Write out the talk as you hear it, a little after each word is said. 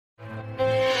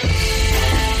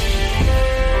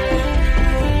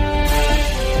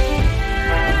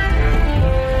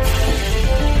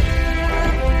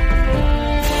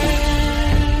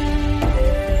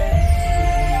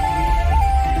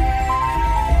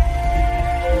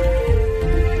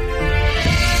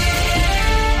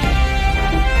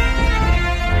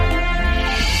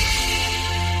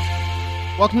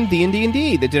Welcome to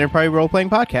D&D, the Dinner Party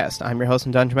Role-Playing Podcast. I'm your host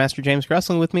and Dungeon Master, James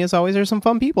Gressling. With me, as always, are some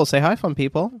fun people. Say hi, fun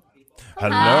people. Hello,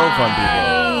 fun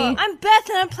people. I'm Beth,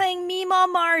 and I'm playing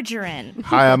Meemaw Margarine.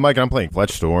 Hi, I'm Mike, and I'm playing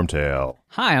Fletch Stormtail.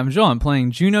 Hi, I'm Joel. I'm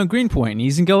playing Juno Greenpoint, an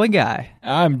easygoing guy.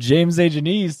 I'm James A.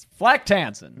 Janice, Flack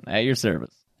Tansen, at your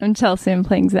service. I'm Chelsea. I'm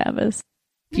playing Zavis.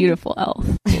 Beautiful elf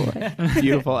boy.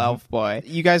 Beautiful elf boy.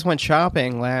 You guys went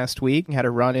shopping last week and had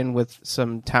a run-in with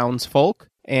some townsfolk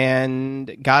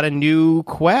and got a new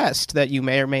quest that you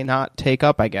may or may not take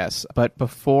up, I guess. But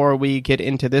before we get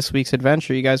into this week's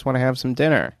adventure, you guys want to have some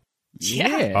dinner.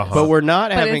 Yeah. Uh-huh. But we're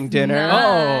not having dinner.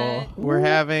 Oh. We're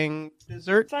having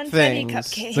dessert Funny things.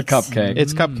 cupcakes. It's a cupcake.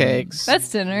 It's cupcakes. That's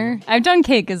dinner. I've done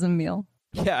cake as a meal.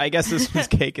 Yeah, I guess this was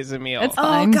cake as a meal. It's Oh,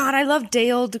 fine. God, I love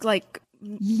day-old,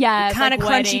 Yeah, it's Kinda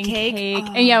like crunchy wedding cake.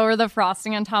 Oh. And yeah, where the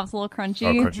frosting on top's a little crunchy.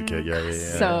 Oh, crunchy cake, yeah.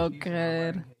 So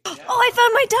good. Oh, I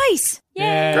found my dice.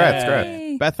 Yay!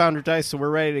 Congrats. Beth found her dice, so we're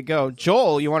ready to go.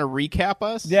 Joel, you want to recap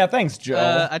us? Yeah, thanks,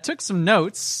 Joel. I took some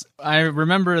notes. I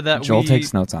remember that Joel we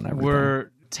takes notes on everything.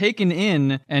 were taken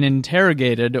in and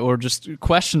interrogated or just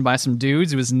questioned by some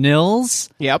dudes. It was Nils,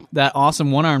 Yep. that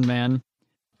awesome one-armed man.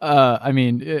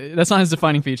 That's not his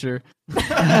defining feature.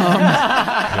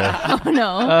 Oh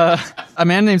no. A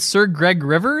man named Sir Greg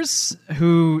Rivers,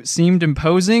 who seemed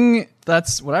imposing.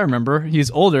 That's what I remember.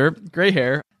 He's older, gray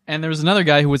hair. And there was another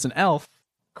guy who was an elf.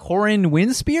 Corin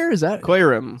Windspear? Is that?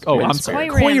 Coirim. Oh, I'm Windspear. sorry.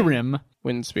 Coirim. Coirim.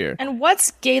 Windspear. And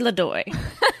what's Galadoy?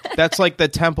 That's like the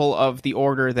temple of the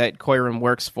order that Coirim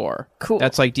works for. Cool.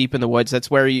 That's like deep in the woods. That's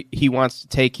where he wants to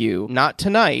take you. Not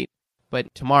tonight,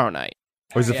 but tomorrow night.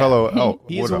 Oh, he's a fellow. Oh,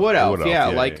 He's a wood elf. Yeah,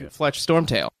 like Fletch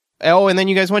Stormtail. Oh, and then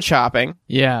you guys went shopping.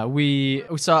 Yeah, we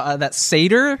saw that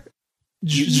satyr,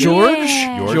 George.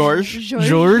 Yeah.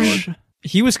 George.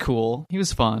 He was cool. He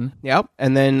was fun. Yep.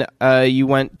 And then you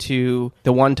went to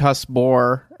the one-tusked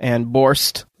boar and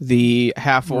Borst, the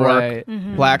half-orc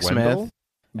Right. blacksmith. Wendell?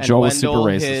 And Joel was super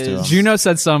Wendell, racist to him. Juno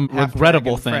said some Half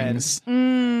regrettable dragon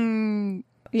things.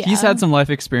 Yeah. He's had some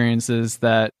life experiences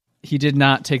that he did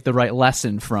not take the right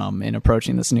lesson from in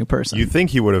approaching this new person. You think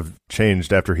he would have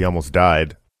changed after he almost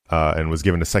died and was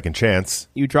given a second chance?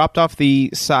 You dropped off the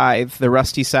scythe, the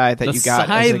rusty scythe that the you got.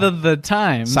 Scythe of the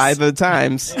Times. Scythe of the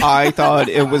Times. I thought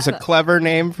it was a clever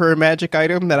name for a magic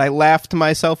item that I laughed to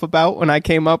myself about when I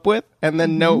came up with, and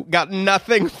then got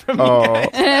nothing from you Oh,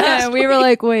 guys. we were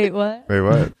like, wait, what? wait,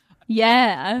 what?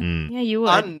 Yeah. Yeah, you would.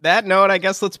 On that note, I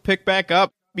guess let's pick back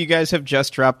up. You guys have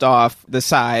just dropped off the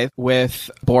scythe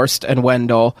with Borst and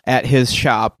Wendell at his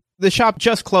shop. The shop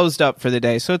just closed up for the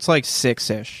day, so it's like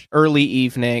 6-ish. Early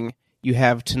evening. You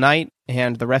have tonight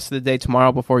and the rest of the day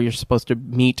tomorrow before you're supposed to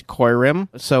meet Coirim.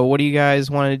 So what do you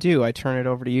guys want to do? I turn it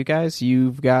over to you guys.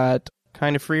 You've got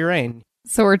kind of free reign.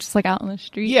 So we're just like out in the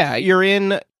street. Yeah, you're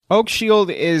in...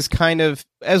 Oakshield is kind of,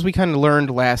 as we kind of learned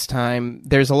last time,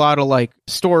 there's a lot of like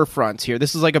storefronts here.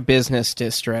 This is like a business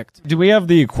district. Do we have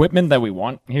the equipment that we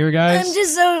want here, guys?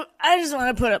 I just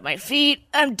want to put up my feet.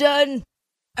 I'm done.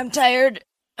 I'm tired.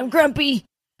 I'm grumpy.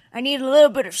 I need a little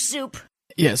bit of soup.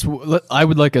 Yes, I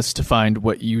would like us to find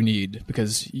what you need,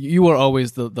 because you are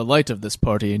always the light of this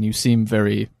party, and you seem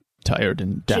very tired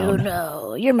and down.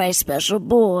 Juno, you're my special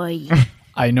boy.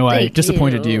 I know I Thank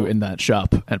disappointed you. you in that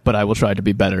shop, but I will try to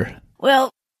be better.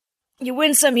 Well, you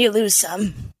win some, you lose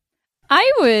some. I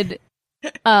would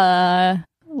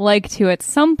like to, at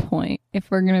some point, if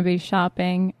we're going to be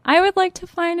shopping, I would like to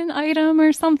find an item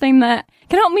or something that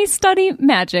can help me study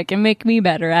magic and make me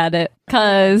better at it.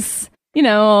 Because,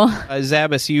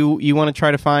 Zabas, you want to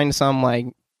try to find some like...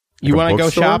 You Like a want to go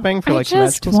bookstore? shopping for I like some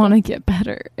just magical want stuff? to get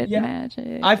better at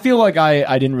magic. I feel like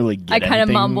I didn't really get I kind of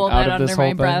anything mumbled out that of under this my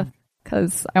whole breath thing.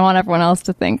 because I want everyone else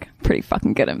to think I'm pretty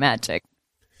fucking good at magic.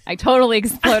 I totally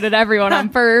exploded everyone on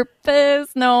purpose.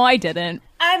 No, I didn't.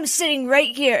 I'm sitting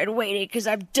right here and waiting because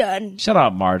I'm done. Shut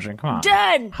up, Margin. Come on.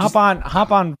 Done.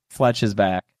 Hop on Fletch's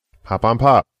back. Hop on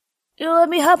pop. You'll let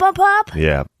me hop on pop?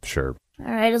 Yeah, sure. All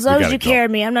right, as long as gotta you go. carry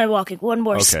me, I'm not walking one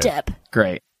more Okay. step.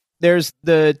 Great. There's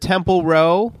the temple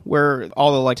row where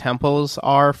all the like temples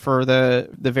are for the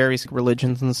various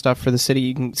religions and stuff for the city.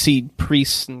 You can see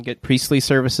priests and get priestly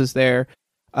services there.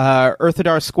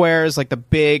 Earthadar Square is like the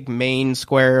big main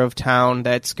square of town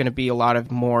that's going to be a lot of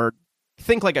more,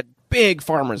 think like a big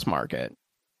farmer's market.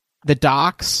 The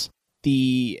docks,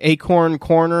 the Acorn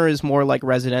Corner is more like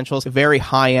residential, it's very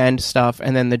high-end stuff,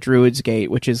 and then the Druid's Gate,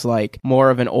 which is like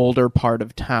more of an older part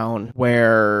of town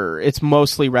where it's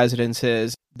mostly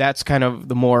residences. That's kind of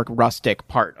the more rustic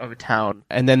part of town.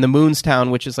 And then the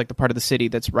Moonstown, which is like the part of the city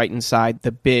that's right inside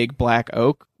the big black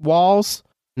oak walls.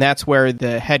 And that's where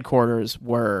the headquarters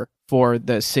were for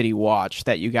the City Watch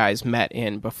that you guys met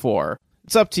in before.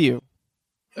 It's up to you.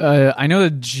 I know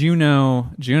that Juno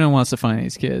wants to find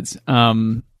these kids.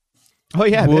 Oh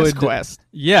yeah, this quest.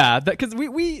 Yeah, because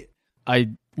I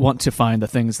want to find the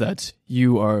things that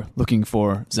you are looking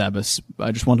for, Zabas.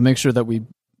 I just want to make sure that we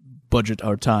budget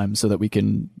our time so that we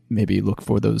can maybe look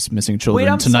for those missing children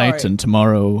I'm tonight sorry. and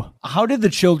tomorrow. How did the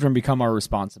children become our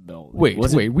responsibility? Wait.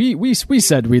 We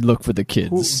said we'd look for the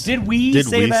kids. Did we Did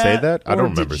say we that? say that? I Or don't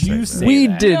remember did you saying that. say We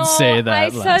that? did No, say that I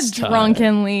last said time.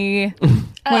 drunkenly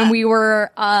when we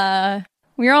were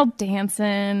all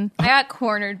dancing. I got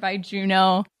cornered by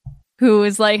Juno, who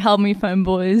was like, "Help me find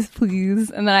boys, please."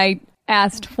 And then I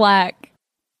asked Flack, I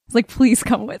was like, "Please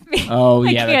come with me." Oh, I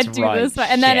yeah, can't that's do right. this.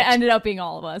 And then it Shit. ended up being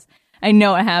all of us. I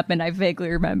know it happened. I vaguely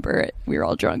remember it. We were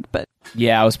all drunk, but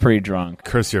Yeah, I was pretty drunk.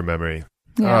 Curse your memory.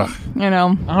 yeah, Ugh. you know.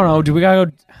 I don't know. Do we gotta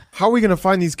go? How are we going to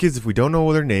find these kids if we don't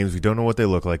know their names, we don't know what they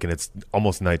look like, and it's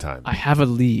almost nighttime? I have a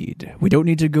lead. We don't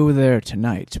need to go there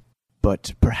tonight,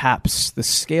 but perhaps the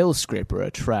Scale Scraper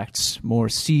attracts more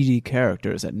seedy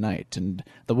characters at night, and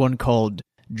the one called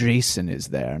Jason is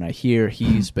there, and I hear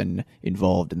he's been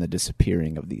involved in the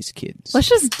disappearing of these kids. Let's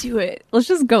just do it. Let's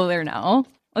just go there now.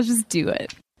 Let's just do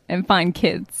it and find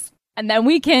kids. And then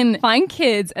we can find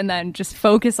kids and then just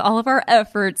focus all of our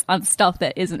efforts on stuff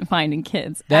that isn't finding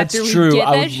kids. That's After we true. get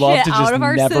I that would love shit to out just of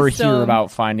our never system. hear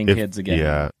about finding If- kids again.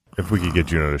 Yeah. If we could get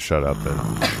Juno to shut up,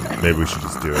 then maybe we should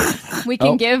just do it. We can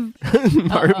Oh. give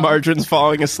Margarine's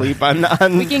falling asleep on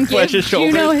we can give Flesh's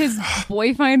shoulders. Juno his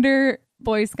Boyfinder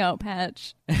Boy Scout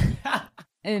patch.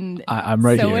 And I'm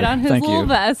right sew here. it on his Thank little you.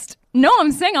 vest. No,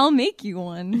 I'm saying I'll make you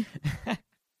one.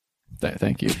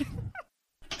 Thank you.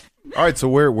 All right, so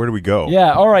where do we go?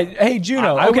 Yeah. All right. Hey,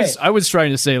 Juno. I was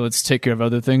trying to say let's take care of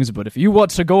other things, but if you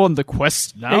want to go on the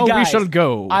quest now, Hey, we guys, shall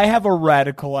go. I have a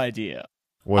radical idea.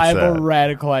 What's I have that? a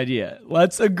radical idea.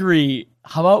 Let's agree.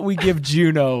 How about we give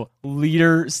Juno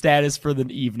leader status for the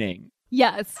evening?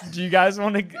 Yes. Do you guys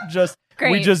want to just we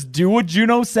Great. just do what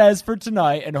Juno says for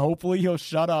tonight, and hopefully he'll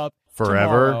shut up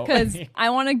Forever? tomorrow. Because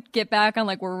I want to get back on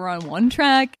like where we're on one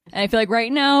track. And I feel like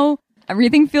right now,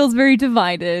 everything feels very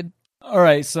divided. All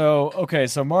right. So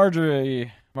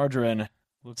Margarine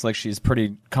looks like she's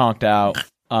pretty conked out.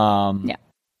 Yeah.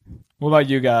 What about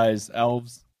you guys,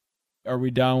 elves? Are we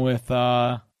down with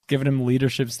giving him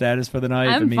leadership status for the night?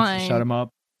 I'm if it means to fine. shut him up.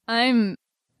 I'm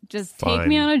just take Fine.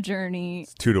 me on a journey.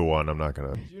 2-1. I'm not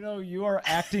gonna. Juno, you are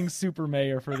acting super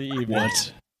mayor for the evening.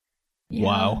 What? Yeah.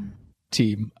 Wow.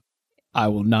 Team, I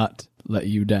will not let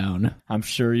you down. I'm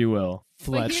sure you will. But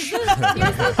Fletch. here's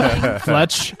the thing.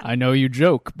 Fletch, I know you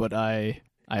joke, but I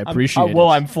appreciate it. Well,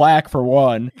 I'm flack for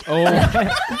one.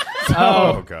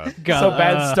 Oh, God. God. So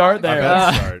bad start I there.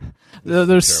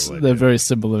 bet start. They're very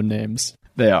similar names.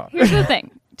 They are. Here's the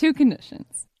thing. 2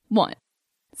 conditions. 1,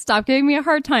 stop giving me a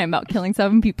hard time about killing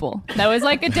 7 people. That was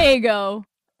like a day ago.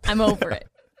 I'm over it.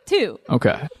 2,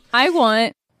 Okay. I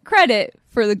want credit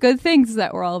for the good things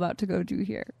that we're all about to go do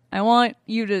here. I want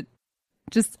you to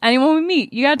just, anyone we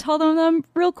meet, you gotta tell them I'm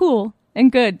real cool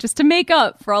and good, just to make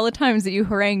up for all the times that you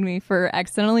harangued me for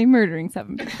accidentally murdering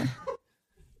 7 people.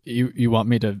 You want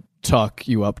me to talk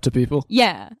you up to people?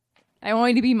 Yeah. I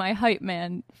want you to be my hype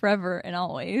man forever and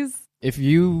always. If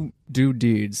you do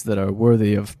deeds that are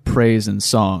worthy of praise and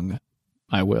song,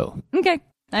 I will. Okay.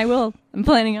 I will. I'm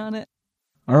planning on it.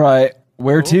 All right.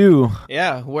 Where to?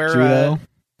 Yeah, where Juno?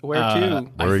 where Uh, to?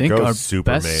 Where I he think goes, our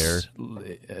super best,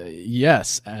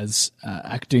 yes, as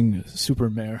acting super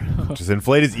mayor. Just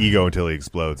inflate his ego until he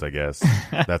explodes, I guess.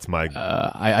 That's my.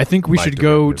 I think we My should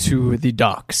go directive. to the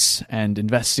docks and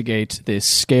investigate this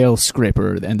Scale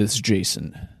Scraper and this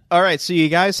Jason. All right, so you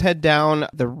guys head down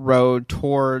the road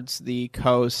towards the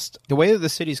coast. The way that the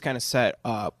city's kind of set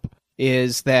up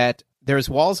is that there's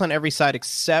walls on every side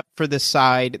except for the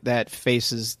side that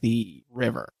faces the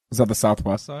river. Is that the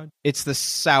southwest side? It's the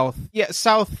south,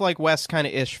 south like west kind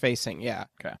of ish facing, yeah.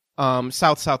 Okay.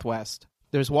 Southwest.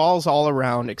 There's walls all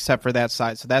around except for that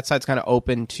side, so that side's kind of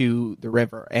open to the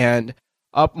river. And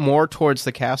up more towards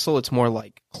the castle, it's more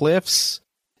like cliffs.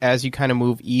 As you kind of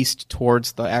move east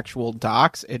towards the actual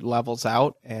docks, it levels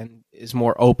out and is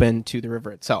more open to the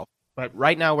river itself. But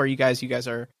right now, where you guys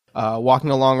are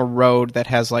walking along a road that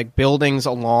has like buildings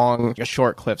along a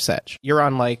short cliff's edge. You're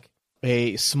on like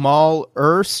a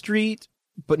smaller street,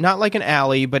 but not like an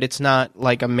alley, but it's not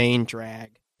like a main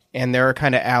drag. And there are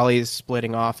kind of alleys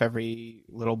splitting off every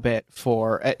little bit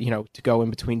for, to go in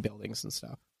between buildings and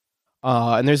stuff.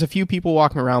 And there's a few people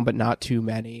walking around, but not too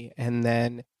many. And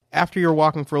then after you're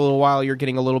walking for a little while, you're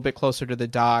getting a little bit closer to the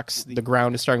docks. The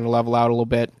ground is starting to level out a little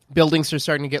bit. Buildings are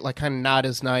starting to get like kind of not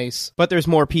as nice, but there's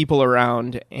more people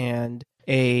around. And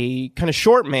a kind of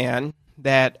short man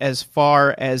that, as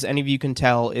far as any of you can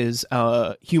tell, is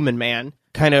a human man,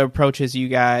 kind of approaches you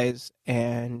guys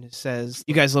and says,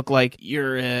 "You guys look like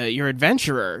you're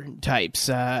adventurer types.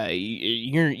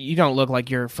 You don't look like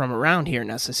you're from around here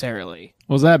necessarily."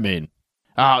 What does that mean?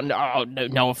 Oh,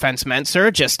 no offense meant,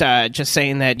 sir. Just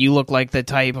saying that you look like the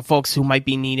type of folks who might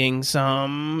be needing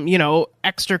some,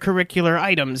 extracurricular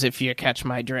items, if you catch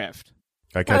my drift.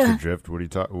 I catch your drift.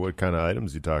 What kind of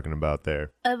items are you talking about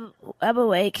there? I'm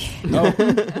awake.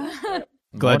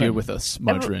 Glad you're with us,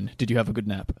 Margarine. Did you have a good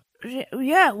nap?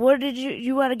 Yeah, what did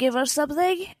you want to give us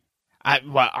something? I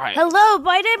Hello,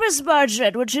 my name is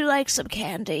Margarine. Would you like some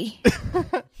candy?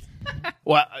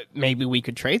 Well, maybe we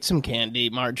could trade some candy,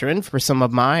 Margarine, for some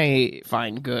of my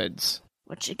fine goods.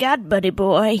 What you got, buddy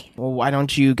boy? Well, why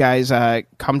don't you guys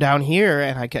come down here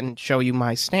and I can show you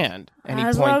my stand? And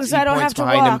As long as I don't have to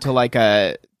behind him walk.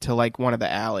 to one of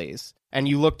the alleys. And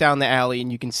you look down the alley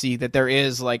and you can see that there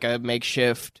is like a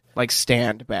makeshift like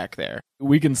stand back there.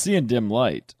 We can see in dim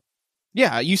light.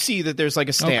 Yeah, you see that there's like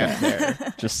a stand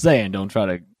there. Just saying, don't try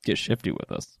to get shifty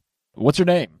with us. What's your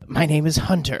name? My name is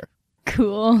Hunter.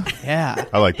 Cool. Yeah,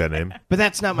 I like that name. but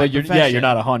that's not my But profession. you're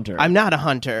not a hunter. I'm not a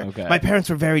hunter. Okay. My parents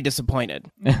were very disappointed.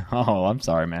 Oh, I'm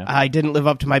sorry, man. I didn't live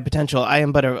up to my potential. I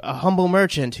am but a humble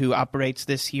merchant who operates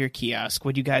this here kiosk.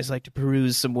 Would you guys like to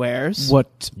peruse some wares?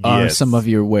 What are Yes. some of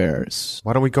your wares?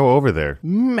 Why don't we go over there?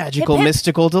 Magical, Hip, hip.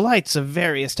 mystical delights of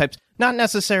various types. Not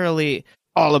necessarily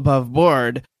all above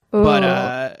board,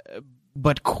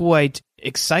 but quite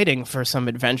exciting for some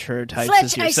adventurer types Fletch,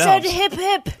 as I yourselves. said hip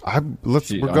hip.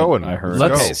 Gee, We're going. I heard.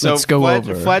 Let's Let's- go. So Let's go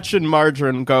over. Fletch and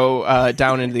Margarine go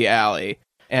down into the alley,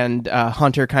 and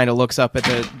Hunter kind of looks up at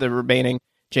the remaining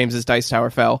James's dice tower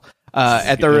fell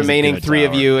at the It was a remaining good three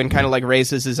of tower. you, and kind of like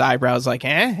raises his eyebrows, like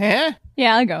eh.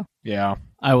 Yeah, I'll go. Yeah.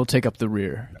 I will take up the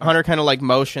rear. Hunter kind of like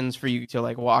motions for you to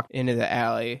like walk into the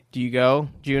alley. Do you go,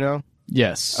 Juno?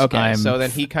 Yes. Okay, so then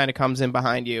he kind of comes in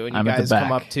behind you, and you I'm at the guys come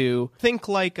back. up to think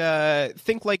like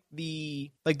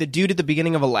the dude at the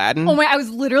beginning of Aladdin. Oh my! I was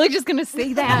literally just gonna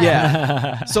say that.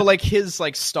 Yeah. So like his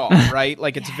like stall, right?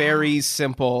 Like it's very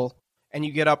simple, and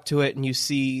you get up to it and you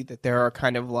see that there are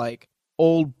kind of like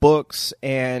old books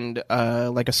and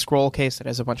like a scroll case that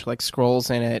has a bunch of like scrolls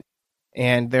in it,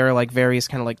 and there are like various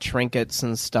kind of like trinkets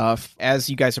and stuff. As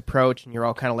you guys approach and you're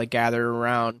all kind of like gathered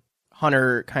around,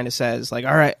 Hunter kind of says like,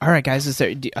 all right guys, is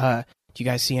there do you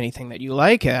guys see anything that you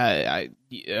like? And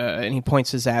he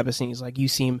points to Zabas and he's like, you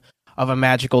seem of a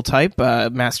magical type,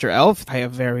 Master Elf. I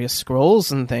have various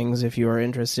scrolls and things if you are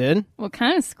interested. What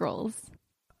kind of scrolls?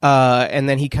 And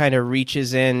then he kind of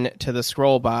reaches in to the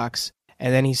scroll box,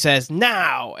 and then he says,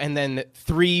 now! And then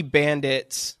 3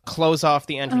 bandits close off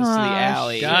the entrance to the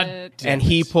alley, Shit. and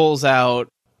he pulls out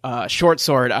a short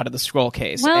sword out of the scroll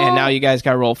case. Well, and now you guys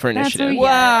got to roll for that's initiative. what you-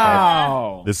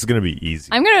 Wow. This is gonna be easy.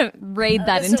 I'm gonna raid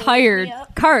that This'll entire wake me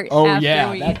up. cart. Oh after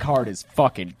yeah, we... that card is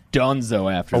fucking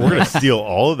dunzo after Oh, that. we're gonna steal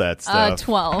all of that stuff.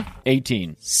 12.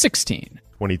 18. 16.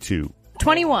 22.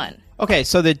 21. Okay,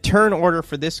 so the turn order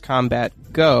for this combat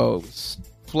goes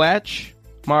Fletch,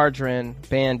 Margarine,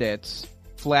 Bandits,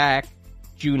 Flack,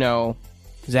 Juno,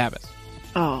 Zabas.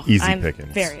 Oh, Easy I'm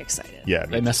pickings. very excited. Yeah.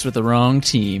 They messed with the wrong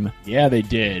team. Yeah, they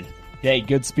did. Hey,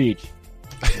 good speech,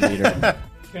 leader.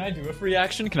 Can I do a free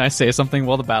action? Can I say something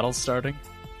while the battle's starting?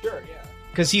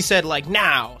 Because he said, like,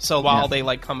 now. So while they,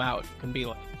 like, come out, you can be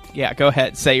like, yeah, go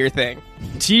ahead, say your thing.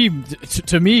 Team,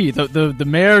 to me, the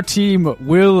mayor team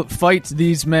will fight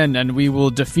these men and we will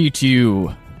defeat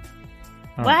you.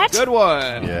 What? Good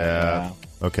one. Yeah.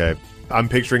 Okay. I'm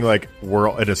picturing like we're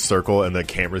all in a circle and the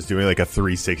camera's doing like a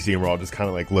 360 and we're all just kind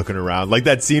of like looking around, like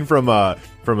that scene from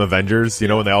Avengers, you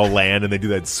know, when they all land and they do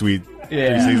that sweet.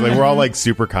 360. Like we're all like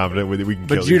super confident with it. We can.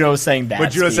 But kill Juno's saying that.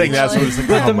 But Juno's saying speech. that. So it's like,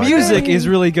 But oh the my music God. is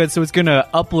really good, so it's gonna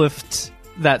uplift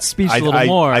that speech a little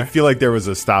more. I feel like there was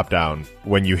a stop down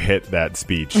when you hit that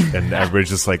speech, and everybody's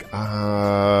just like,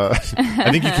 I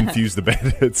think you confused the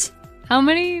bandits. How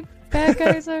many bad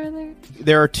guys are there?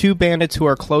 There are 2 bandits who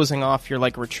are closing off your,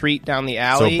 like, retreat down the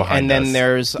alley. behind And then us.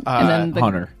 there's... And then the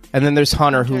Hunter. And then there's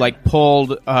Hunter, who like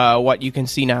pulled what you can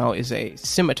see now is a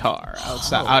scimitar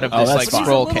outside out of Oh, this that's like fine.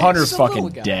 scroll case. Hunter's fucking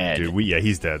dead. Dude,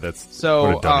 he's dead. That's what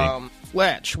So, a dummy.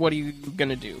 Fletch, what are you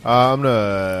gonna do? I'm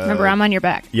gonna. Remember, I'm on your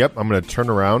back. Yep, I'm gonna turn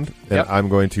around and Yep. I'm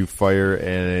going to fire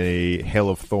a hail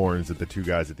of thorns at the 2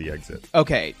 guys at the exit.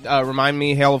 Okay, remind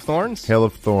me, Hail of Thorns. Hail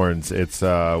of Thorns. It's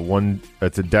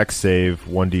It's a dex save,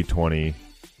 1d20.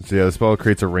 So yeah, the spell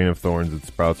creates a rain of thorns that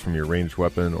sprouts from your ranged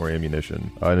weapon or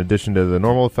ammunition. In addition to the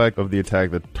normal effect of the attack,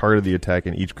 the target of the attack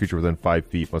and each creature within 5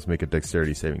 feet must make a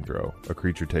dexterity saving throw. A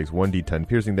creature takes 1d10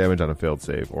 piercing damage on a failed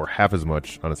save, or half as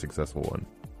much on a successful one.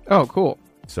 Oh, cool.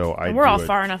 So We're all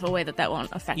far enough away that won't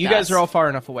affect us. You guys are all far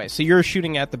enough away. So you're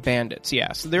shooting at the bandits,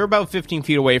 yeah. So they're about 15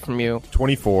 feet away from you.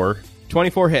 24.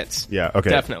 24 hits. Yeah, okay.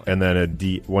 Definitely. And then a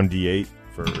 1d8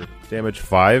 for damage,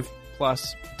 5.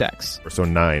 Plus dex. So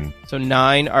 9. So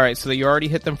 9. All right, so you already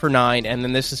hit them for 9, and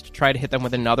then this is to try to hit them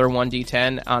with another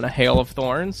 1d10 on a hail of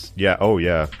thorns. Yeah, oh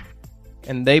yeah.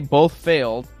 And they both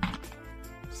failed.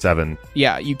 7.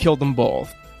 Yeah, you killed them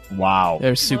both. Wow.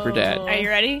 They're super dead. Are you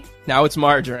ready? Now it's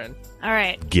Margarine. All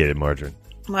right. Get it, Margarine.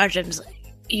 Margarine's like,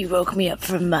 you woke me up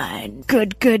from mine.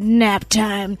 Good nap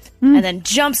time. And then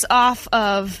jumps off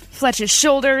of Fletch's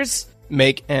shoulders.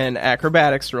 Make an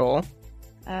acrobatics roll.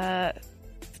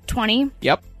 20.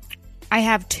 Yep. I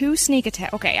have 2 sneak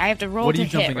attack. Okay, I have to roll What are to you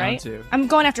hit, jumping right? onto? I'm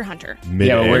going after Hunter.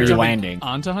 Mid-air. Yeah, but where are you Jumping landing?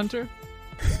 Onto Hunter?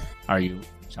 Are you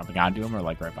jumping onto him or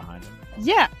like right behind him?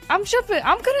 Yeah, I'm jumping.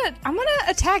 I'm gonna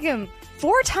attack him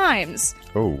 4 times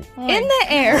Oh. in the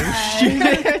air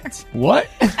What?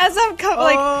 as I'm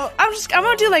I'm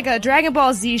gonna do like a Dragon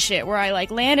Ball Z shit where I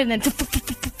like land and then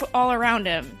all around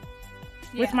him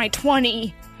with my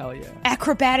 20 Hell yeah.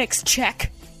 acrobatics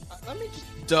check. Let me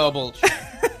just double check.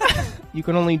 You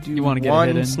can only do You wanna get a one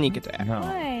hit in? sneak attack. No.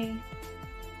 Why?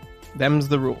 Them's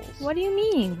the rules. What do you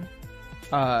mean?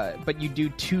 But you do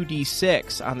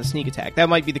 2d6 on the sneak attack. That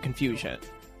might be the confusion.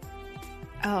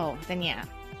 Oh, then yeah.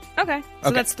 Okay, so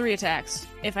Okay. that's 3 attacks.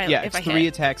 If I Yeah, if it's I 3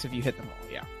 hit. attacks if you hit them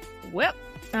all. Yeah. Well,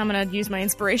 I'm gonna use my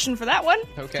inspiration for that one.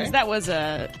 Okay. Because that was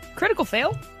a critical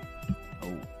fail.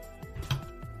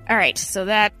 All right, so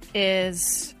that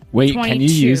is. Wait, 22. can you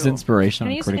use inspiration Can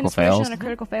I on use critical inspiration fails? on a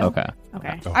critical fail? Okay.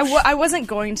 Okay. Oh, I wasn't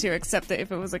going to accept it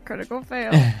if it was a critical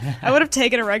fail. I would have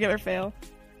taken a regular fail.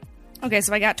 Okay,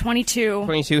 so I got 22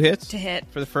 22 hits to hit,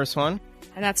 for the first one.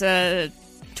 and that's a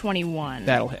 21.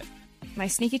 That'll hit. My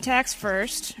sneak attack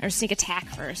first, is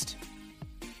 6.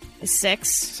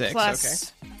 6,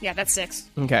 plus, yeah, that's 6.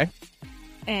 Okay.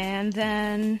 And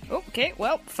then,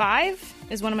 5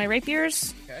 is one of my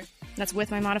rapiers. Okay. That's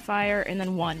with my modifier, and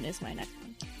then 1 is my next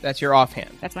one. That's your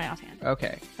offhand. That's my offhand.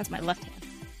 Okay. That's my left hand.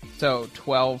 So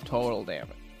 12 total damage.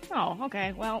 Oh,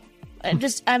 okay. Well, I'm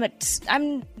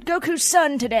Goku's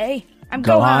son today. I'm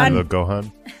Gohan. The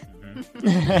Gohan.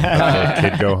 Gohan.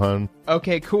 Kid Gohan.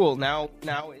 Okay, cool. Now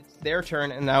it's their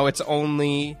turn, and now it's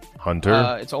only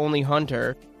Hunter. It's only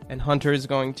Hunter, and Hunter is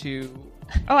going to.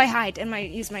 Oh, I hide and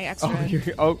use my extra.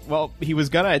 Well, he was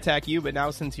gonna attack you, but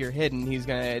now since you're hidden, he's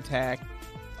gonna attack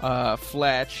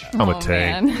Fletch. I'm a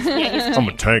tank. Man. I'm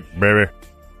a tank, baby.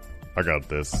 I got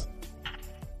this.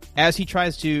 As he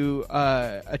tries to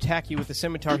attack you with the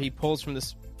scimitar, he pulls from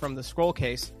the scroll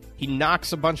case. He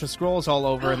knocks a bunch of scrolls all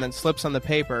over, and then slips on the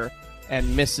paper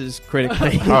and misses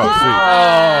critically.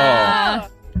 Oh,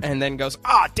 And then goes,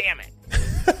 "Ah, damn it!"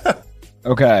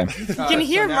 Okay. You can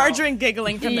hear now- Margarine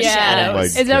giggling from the Yeah.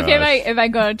 shadows. Oh Is my it okay gosh. if I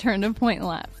go to turn to point and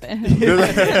laugh?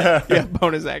 Yeah,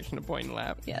 bonus action to point and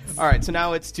laugh. Yes. All right, so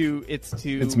now it's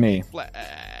me. Fleck.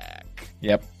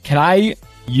 Yep. Can I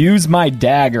use my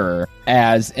dagger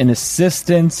as an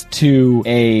assistance to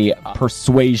a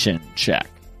persuasion check?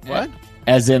 What?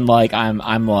 As in, like, I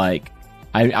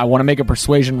want to make a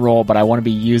persuasion roll, but I want to be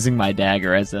using my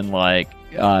dagger, as in, like,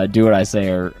 do what I say,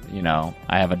 or,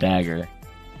 I have a dagger.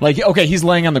 Like, okay, he's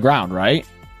laying on the ground, right?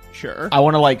 Sure. I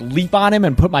want to, like, leap on him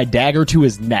and put my dagger to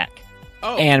his neck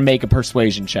Oh. and make a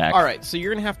persuasion check. All right, so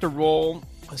you're gonna have to roll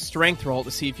a strength roll to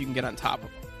see if you can get on top of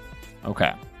him.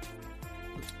 Okay.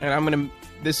 And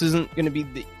this isn't gonna be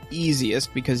the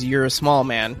easiest because you're a small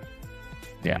man.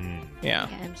 Yeah. Yeah.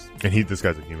 And this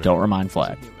guy's a human. Don't remind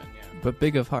Flag. Human, yeah. But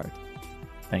big of heart.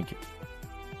 Thank you.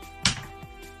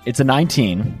 It's a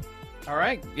 19. All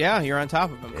right. Yeah, you're on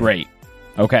top of him. Great.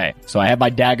 Okay, so I have my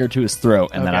dagger to his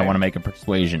throat, and then I Okay. want to make a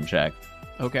persuasion check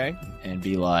Okay. and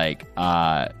be like,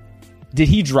 did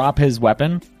he drop his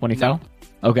weapon when he No. fell?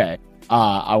 Okay.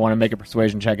 I want to make a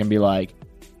persuasion check and be like,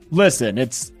 listen,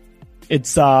 it's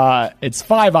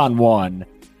 5-on-1,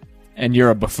 and you're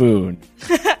a buffoon.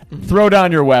 Throw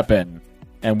down your weapon,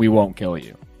 and we won't kill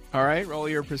you. All right. Roll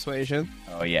your persuasion.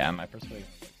 Oh yeah, my persuasion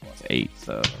is plus 8,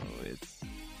 so it's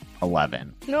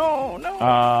 11. No.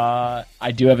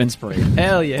 I do have inspiration.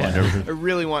 Hell yeah. I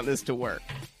really want this to work.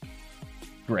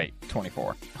 Great,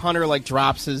 24. Hunter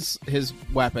drops his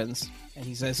weapons and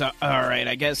he says, "All right,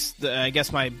 I guess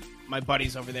my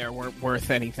buddies over there weren't worth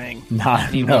anything."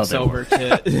 He looks over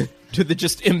to the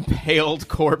just impaled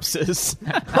corpses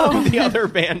of the other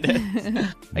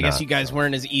bandits. I guess you guys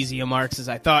weren't as easy a marks as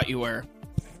I thought you were.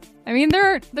 I mean,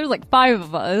 there's like 5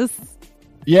 of us.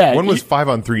 Yeah. When was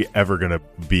 5-on-3 ever gonna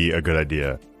be a good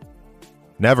idea?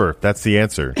 Never. That's the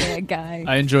answer. Bad guy.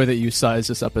 I enjoy that you sized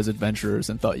us up as adventurers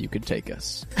and thought you could take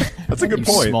us. That's a good You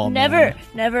point. small Never, man.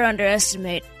 never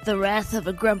underestimate the wrath of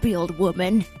a grumpy old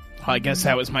woman. I guess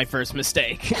that was my first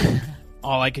mistake.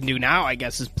 All I can do now, I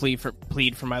guess, is plead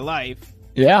for my life.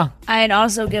 Yeah. And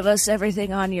also give us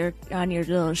everything on your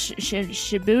little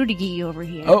shiboodigi over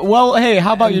here. Oh, well, hey,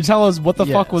 how about you tell us what the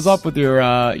fuck Yes. was up with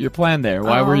your plan there?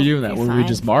 Why were you doing that? you're Were we fine.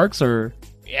 just marks, or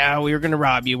Yeah, we were gonna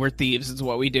rob you. We're thieves. It's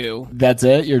what we do. that's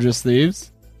it? You're just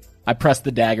thieves? I pressed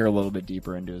the dagger a little bit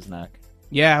deeper into his neck.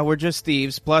 Yeah, we're just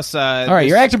thieves. Plus, All right,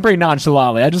 you're acting pretty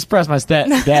nonchalantly. I just pressed my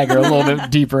dagger a little bit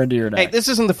deeper into your Hey, neck. this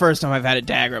isn't the first time I've had a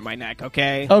dagger at my neck,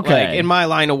 okay? Okay. Like, in my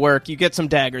line of work, you get some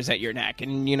daggers at your neck,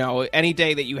 and, any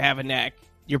day that you have a neck,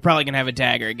 you're probably going to have a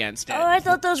dagger against it. Oh, I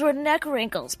thought those were neck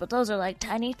wrinkles, but those are like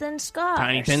tiny thin scars.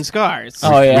 Tiny thin scars.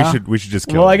 Oh, yeah? We should just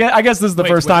kill Well, him. I guess this is the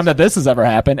first time that this has ever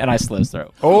happened, and I slit his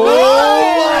throat.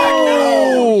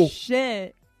 Oh!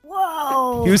 Shit.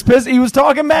 Whoa! He was pissed. He was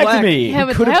talking back to Black. me. Yeah,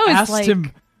 but Could that have was asked like...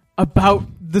 him about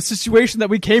the situation that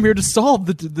we came here to solve.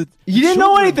 The He didn't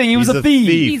know anything. He was He's a a thief.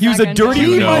 thief. He was He's a not gonna dirty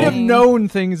know He No. might have anything. known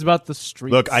things about the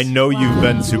streets. Look, I know you've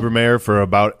been Wow. super mayor for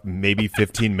about maybe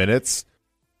 15 minutes,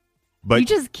 but You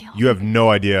just killed you have no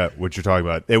idea what you're talking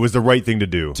about. It was the right thing to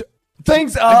do.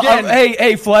 Thanks. Again-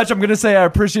 Hey, Fletch. I'm gonna say I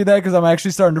appreciate that because I'm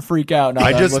actually starting to freak out. Now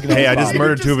I that I'm just looking at his body.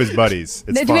 murdered two of his buddies.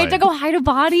 It's Do we have to fine. go hide a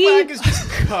body? Black is just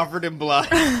covered in blood.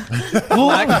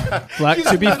 Black,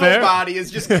 to be His fair, body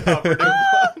is just covered in blood.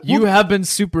 you have been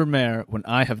super mayor when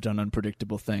I have done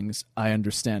unpredictable things. I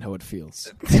understand how it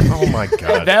feels. Oh my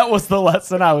god. That was the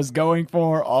lesson I was going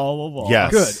for all along.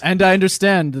 Yes. Good, and I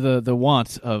understand the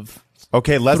want of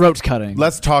Okay, throat cutting.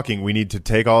 less talking. We need to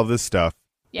take all this stuff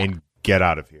Yeah. and get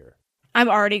out of here. I'm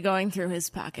already going through his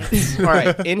pockets. All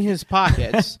right, in his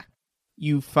pockets,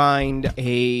 you find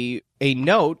a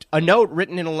note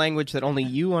written in a language that only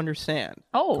you understand.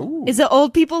 Oh. Is it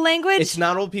old people language? It's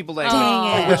not old people language.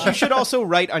 Dang it. Which you should also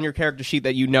write on your character sheet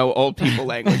that you know old people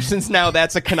language, since now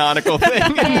that's a canonical thing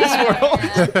in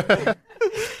this world.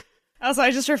 Also,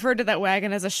 I just referred to that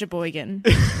wagon as a sheboygan.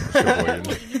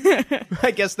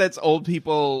 I guess that's old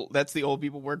people. That's the old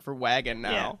people word for wagon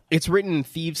now. Yeah. It's written in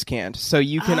thieves' cant, so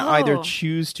you can Oh. either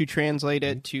choose to translate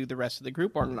it to the rest of the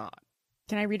group or not.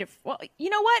 Can I read it? Well, you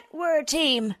know what? We're a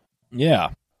team. Yeah.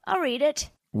 I'll read it.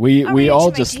 We I'll read it all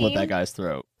to my just slit team. that guy's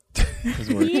throat. 'Cause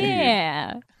we're a team.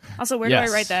 Yeah. Also, where Yes.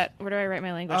 do I write that? Where do I write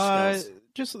my language skills?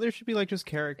 Just there should be just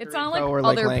character. It's on, info like, or,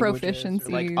 other languages or,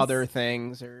 proficiencies. other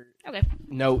things or Okay.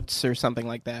 notes or something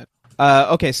like that.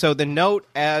 Okay, so the note,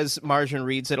 as Marjan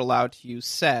reads it aloud to you,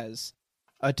 says,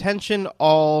 "Attention,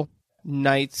 all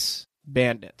knights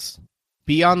bandits.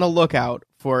 Be on the lookout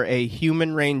for a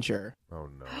human ranger Oh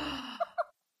no.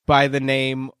 by the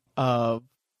name of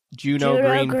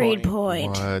Juno,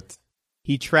 Greenpoint. What?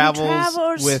 He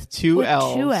travels with two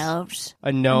elves,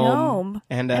 a gnome,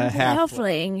 and a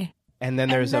halfling. And then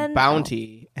there's a then-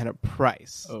 bounty and a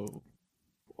price. Oh,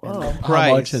 And the Whoa. price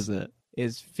How much is it?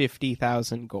 is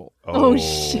 50,000 gold. Oh,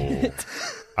 shit.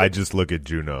 I just look at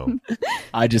Juno,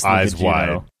 I just look Eyes at Gino.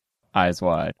 wide. Eyes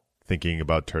wide. thinking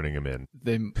about turning him in.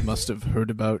 they must have heard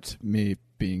about me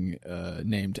being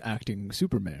named acting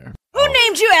super mayor. Who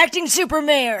named you acting super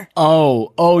mayor?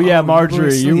 Oh yeah, you were Marjorie,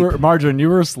 asleep. Margarine, you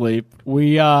were asleep.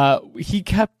 He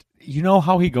kept, you know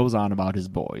how he goes on about his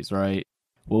boys, right?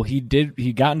 Well, he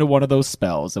got into one of those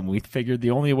spells, and we figured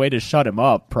the only way to shut him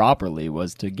up properly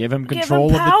was to give him Give him control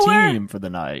of the power? team for the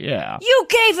night. Yeah. You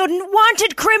gave a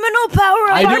wanted criminal power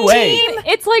I of our do- wait. team.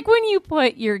 It's like when you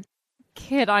put your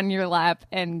kid on your lap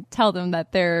and tell them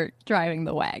that they're driving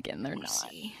the wagon. They're not.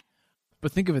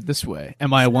 But think of it this way: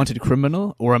 am I a wanted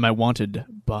criminal, or am I wanted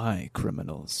by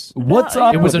criminals? What's No,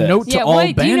 up? It was a with note to Yeah, all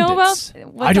what do you know bandits.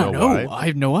 about? What I don't know know. why. I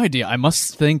have no idea. I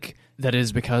must think that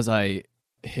is because I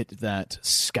hit that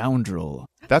scoundrel.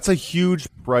 That's a huge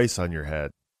price on your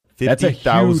head. That's a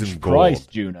 50,000 huge gold. price,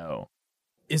 Juno.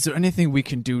 Is there anything we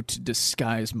can do to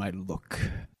disguise my look?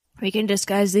 We can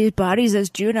disguise these bodies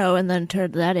as Juno and then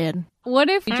turn that in. What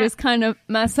if you just kind of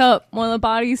mess up one of the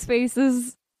body's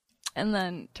faces and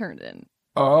then turn it in?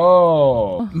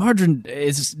 Oh. Margarine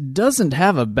doesn't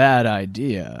have a bad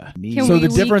idea. Can So we the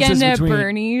difference weekend is at between-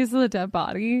 Bernie's the dead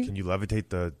body? Can you levitate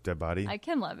the dead body? I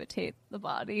can levitate the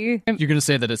body. You're gonna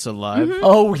say that it's alive?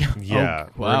 Oh, yeah. Yeah.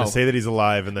 We're wow. going to say that he's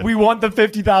alive, and then We want the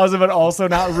 50,000, but also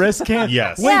not risk him.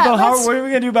 Yes. Wait, Yeah, but let's- what are we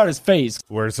gonna do about his face?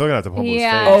 we're still going to have to pummel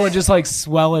Yeah. his face Oh, and just like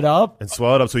swell it up. and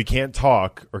swell it up so he can't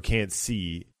talk or can't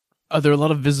see. Are there a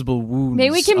lot of visible wounds?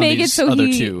 Maybe we can on make it these so other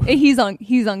two? he's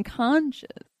unconscious.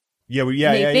 Yeah,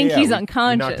 They think he's we knocked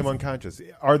unconscious. him unconscious.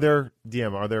 Are there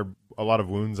a lot of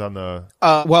wounds on the.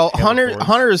 Well, Thorns.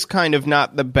 Hunter's kind of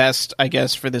not the best, I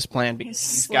guess, for this plan because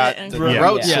he's got slit the and-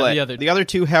 throat Yeah, slit. The other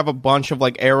two have a bunch of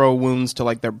like arrow wounds to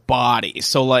like their body.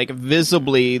 So like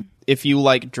visibly, if you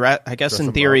like dress, I guess Dress in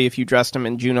them theory, up. if you dressed him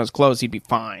in Juno's clothes, he'd be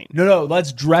fine. No,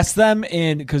 let's dress them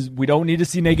in because we don't need to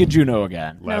see naked Juno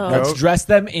again. Lab Let's coat. dress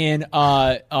them in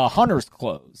Hunter's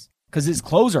clothes because his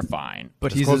clothes are fine.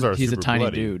 But His he's clothes a, are he's a super tiny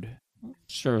bloody. dude.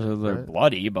 Sure, they're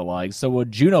bloody, but like, so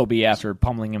would Juno be after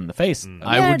pummeling him in the face?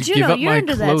 I Yeah, would Juno, give up you're my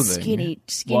into clothing. that skinny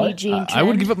What? jean I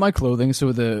would trend. give up my clothing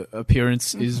so the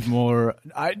appearance is more.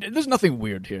 There's nothing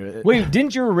weird here. Wait,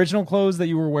 didn't your original clothes that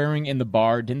you were wearing in the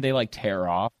bar, didn't they like tear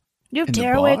off? You have in the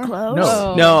tearaway bar? clothes?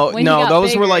 No. No, When he no, got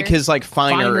those were bigger. like his like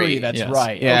finery. That's Yes.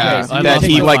 right. Yeah, Okay, so you that would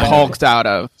he take like the- hulked out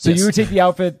of. So Yes. you would take the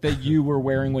outfit that you were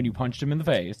wearing when you punched him in the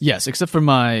face. Yes, except for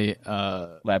my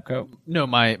Lab coat. no,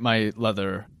 my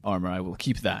leather armor. I will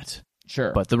keep that.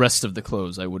 Sure. But the rest of the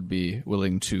clothes, I would be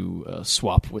willing to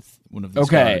swap with one of these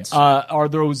okay. guards. Are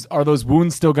those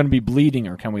wounds still going to be bleeding,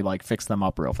 or can we like fix them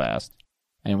up real fast?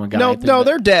 Anyone got anything No, that-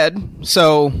 they're dead.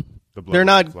 So The blood they're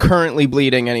not is flowing. currently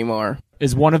bleeding anymore.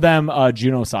 Is one of them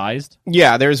Juno sized?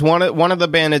 Yeah, there's one of the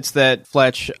bandits that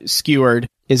Fletch skewered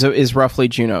is roughly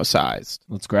Juno sized.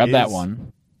 Let's grab that Is-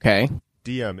 one. Okay.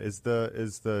 DM is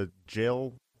the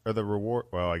jail or the reward?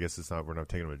 Well, I guess it's not. We're not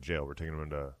taking him to jail. We're taking him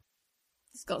into.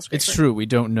 It's true. We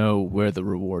don't know where the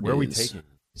reward Where are we is. taking?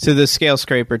 So the Scale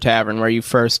Scraper Tavern, where you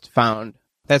first found,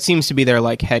 that seems to be their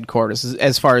like headquarters,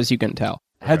 as far as you can tell.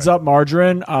 Heads up,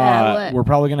 Margarine. what? We're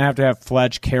probably going to have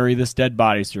Fletch carry this dead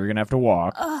body, so you're going to have to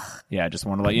walk. Yeah, I just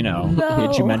want to let you know. No.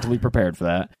 Get you mentally prepared for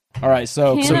that. All right,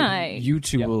 so Can so I? You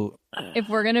two will. If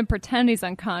we're gonna pretend he's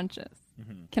unconscious,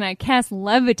 Mm-hmm. can I cast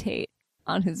levitate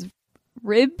on his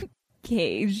rib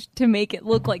cage to make it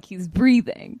look like he's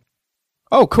breathing?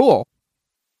 Oh, cool.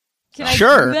 Can I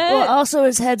Sure. do that? Well, also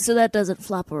his head so that doesn't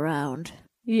flop around.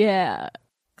 yeah.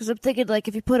 Because I'm thinking, like,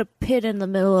 if you put a pin in the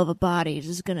middle of a body, it's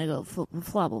just gonna go flop.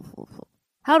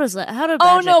 How does that? How did?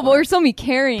 Oh magic no, but we're work? still me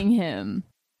carrying him.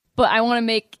 But I want to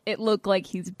make it look like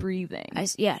he's breathing.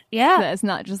 Yeah. That's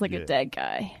not just like Yeah. a dead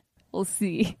guy. We'll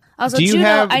see. Also, Do you Juno,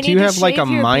 have- I do need you to have, like, shave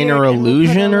a your minor beard and we'll put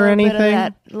illusion a or little bit of anything?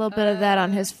 that- A little bit of that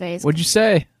on his face. What'd you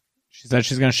say? she said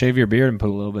she's going to shave your beard and put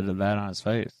a little bit of that on his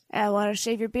face. I want to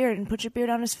shave your beard and put your beard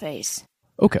on his face.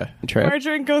 Okay. Trip.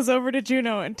 Margarine goes over to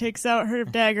Juno and takes out her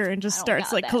dagger and just I don't starts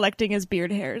got like that. collecting his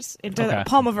beard hairs into Okay. the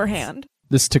palm of her hand.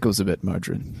 This tickles a bit,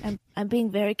 Margarine. I'm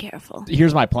being very careful.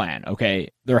 Here's my plan, okay?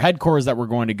 Their headquarters that we're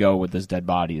going to go with this dead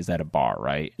body is at a bar,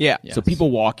 right? Yeah. Yes. So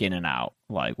people walk in and out,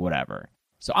 like whatever.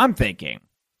 So I'm thinking,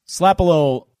 slap a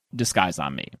little disguise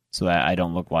on me so that I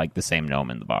don't look like the same gnome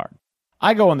in the bar.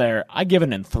 I go in there, I give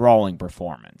an enthralling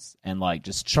performance and like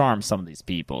just charm some of these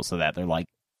people so that they're like,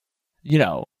 you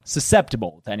know,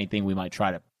 susceptible to anything we might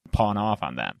try to pawn off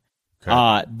on them.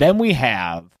 Okay. Then we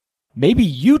have maybe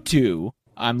you two.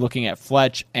 I'm looking at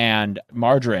Fletch and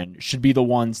Margarine should be the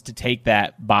ones to take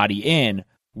that body in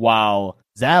while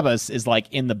Zabas is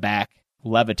like in the back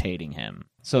levitating him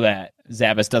so that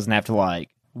Zabas doesn't have to like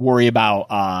worry about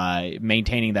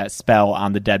maintaining that spell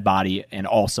on the dead body and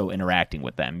also interacting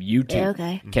with them. You two Yeah,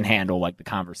 okay. can handle like the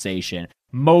conversation.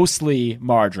 Mostly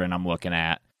Margarine I'm looking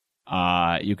at.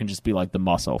 You can just be like the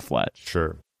muscle Fletch.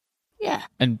 Sure. Yeah.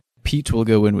 And Pete will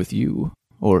go in with you,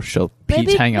 or shall Pete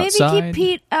Maybe, hang maybe outside? keep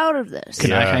Pete out of this.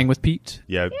 Can I Yeah. hang with Pete?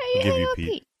 Yeah, Yeah, we'll give hang you out,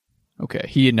 Pete. Okay,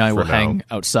 he and I For will now. hang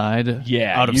outside.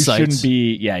 Yeah, out of you sight. shouldn't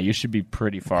be. Yeah, you should be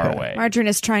pretty far Okay. away. Margarine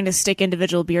is trying to stick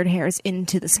individual beard hairs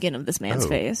into the skin of this man's Oh.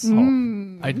 face.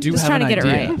 I do Just have trying an to get it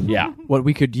idea. right. Yeah, What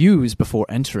we could use before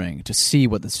entering to see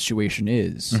what the situation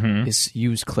is Mhm. is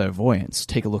use clairvoyance.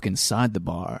 Take a look inside the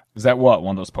bar. is that what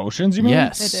one of those potions you mean?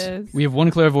 Yes, It is. We have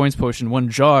one clairvoyance potion, one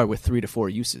jar with 3 to 4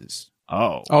 uses.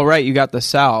 Oh, Oh, right. You got the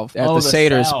salve at the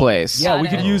Satyrs salve. place. Yeah, Got we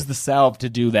could it. use the salve to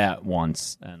do that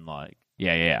once, and like,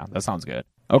 yeah. That sounds good.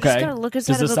 Just Okay. gotta look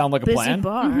inside Does this of sound like a busy plan?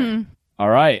 Bar. Mm-hmm. All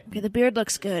right. Okay, the beard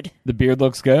looks good. The beard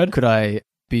looks good. Could I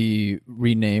be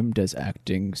renamed as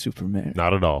acting Superman?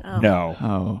 Not at all. Oh. No,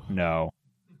 Oh, no.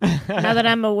 Now that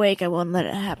I'm awake, I won't let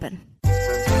it happen.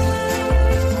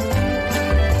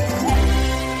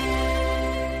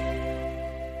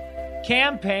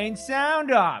 Campaign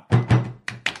sound up.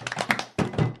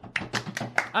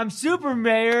 I'm Super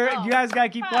Mayor. Oh, you guys gotta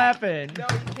keep clapping. No,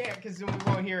 you can't because then we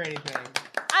won't hear anything.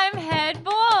 I'm head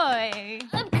boy.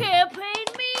 I'm campaign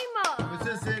Mima.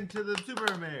 This is into the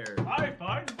Super Mayor. High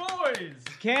five, boys!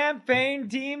 Campaign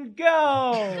team,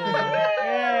 go!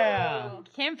 Yeah.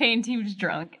 Campaign team's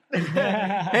drunk.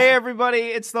 Hey, everybody.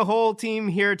 It's the whole team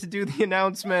here to do the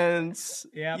announcements.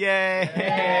 Yep.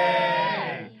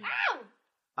 Yay.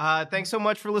 Thanks so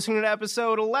much for listening to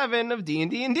episode 11 of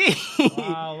D&D and D.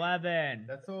 Wow, 11.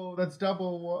 That's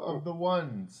double of the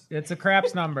ones. It's a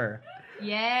craps number.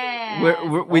 Yeah.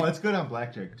 It's good on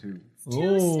blackjack too.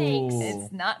 Two snakes.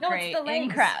 It's not No, it's great the in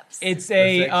legs. craps. It's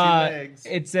sexy a legs.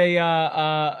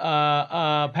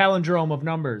 palindrome of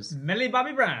numbers. Millie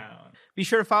Bobby Brown. Be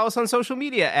sure to follow us on social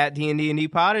media at D&D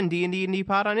Pod and D&D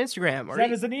Pod on Instagram. Or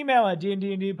Send us an email at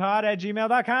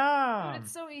dnddpod@gmail.com.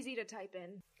 It's so easy to type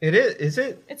in. It is. Is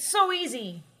it? It's so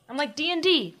easy. I'm like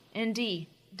D&D and D.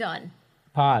 Done.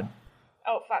 Pod.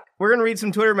 Oh, fuck. We're going to read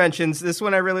some Twitter mentions. This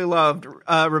one I really loved.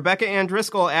 Rebecca Ann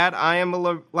Driscoll at I am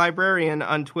a librarian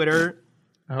on Twitter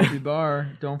I hope you bar.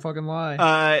 Don't fucking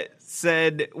lie.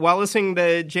 said, while listening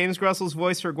to James Grussell's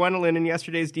voice for Gwendolyn in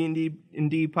yesterday's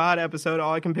D&D Pod episode,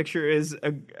 all I can picture is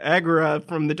Agra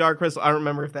from the Dark Crystal. I don't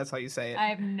remember if that's how you say it. I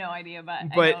have no idea,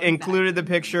 but But included the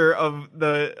picture of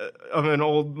an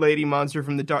old lady monster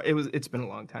from the dark. It's been a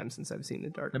long time since I've seen the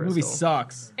Dark The Crystal. movie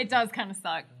sucks. It does kind of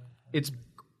suck. It's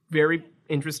very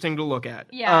interesting to look at.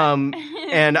 Yeah.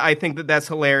 And I think that's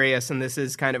hilarious. And this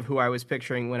is kind of who I was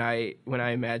picturing when I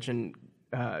imagine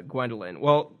Gwendolyn.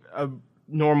 Well, a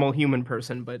normal human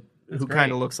person, but who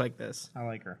kind of looks like this. I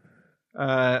like her.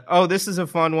 This is a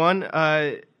fun one.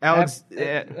 Alex.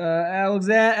 Xavier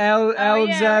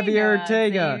Ortega.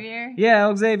 Xavier.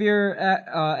 Yeah, Xavier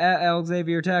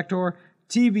Tactor.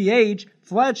 TBH,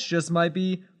 Fletch just might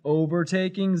be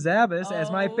overtaking Zabbis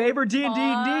as my favorite D&D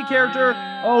character.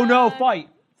 Oh no, fight.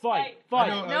 No,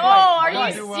 are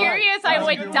you serious? I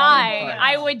would die.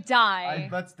 I would die.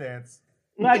 Let's dance.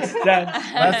 Let's dance.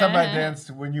 Last time I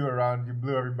danced when you were around, you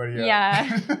blew everybody up.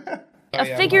 Yeah. A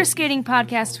figure skating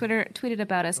podcast tweeted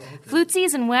about us.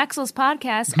 Flutesies and Waxel's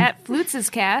podcast at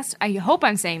Flutescast. I hope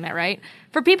I'm saying that right.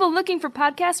 For people looking for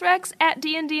podcast recs, at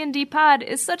D&D Pod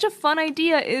is such a fun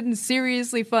idea and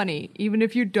seriously funny, even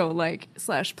if you don't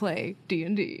like/play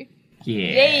D&D.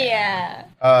 Yeah.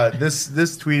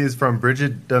 This tweet is from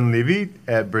Bridget Dunleavy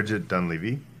at Bridget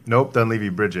Dunleavy. Nope, Dunleavy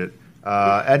Bridget.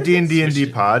 At D&D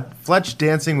Pod, Fletch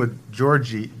dancing with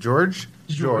George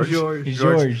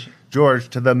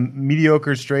to the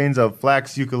mediocre strains of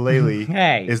Flax Ukulele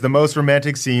Hey. is the most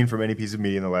romantic scene from any piece of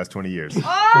media in the last 20 years. Thank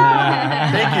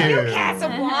you.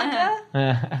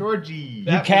 Casablanca? Georgie.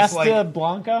 You cast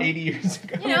Blanca? 80 years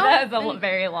ago. You know, That was a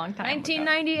very long time.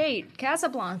 1998.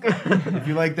 Casablanca. If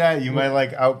you like that, you might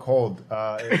like Out Cold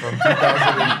from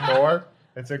 2004.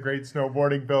 It's a great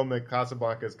snowboarding film that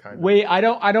Casablanca is kind of. Wait, I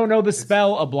don't know the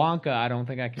spell of Blanca. I don't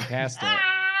think I can cast it.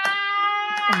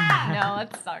 No,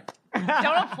 that sucked.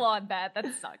 Don't applaud that. That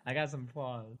sucked. I got some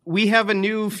flaws. We have a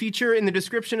new feature in the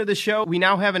description of the show. We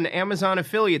now have an Amazon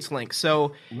affiliates link.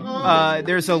 So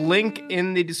there's a link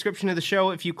in the description of the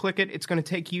show. If you click it, it's going to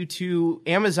take you to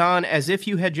Amazon as if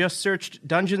you had just searched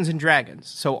Dungeons and Dragons.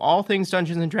 So all things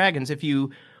Dungeons and Dragons. If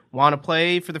you want to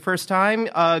play for the first time,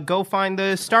 go find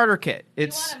the starter kit.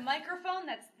 It's You want a microphone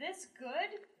that's this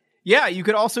good? yeah, you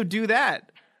could also do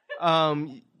that.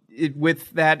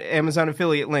 With that Amazon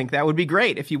affiliate link. That would be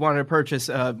great if you wanted to purchase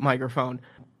a microphone.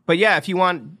 But yeah, if you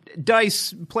want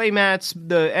dice, playmats,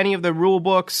 any of the rule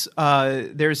books,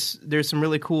 there's some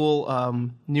really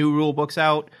cool new rule books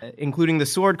out, including the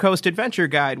Sword Coast Adventure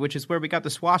Guide, which is where we got the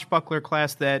Swashbuckler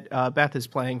class that Beth is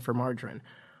playing for Margarine.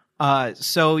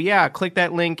 So yeah, click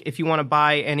that link if you want to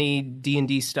buy any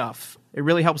D&D stuff. It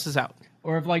really helps us out.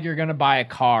 Or if you're gonna buy a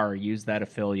car, use that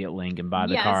affiliate link and buy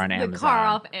the car on Amazon. The car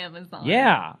off Amazon.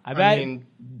 Yeah, I bet. I mean,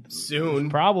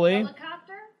 soon. Probably.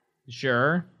 Helicopter?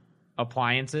 Sure.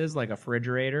 Appliances like a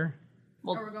refrigerator.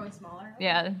 Well, Or we're going smaller?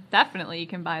 yeah, definitely you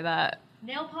can buy that.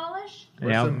 Nail polish?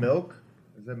 What's Yeah. some milk?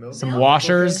 Is that milk? Some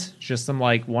washers, just some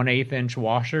 1/8 inch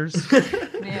washers.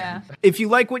 Yeah. If you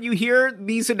like what you hear,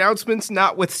 these announcements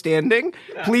notwithstanding,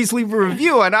 please leave a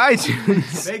review on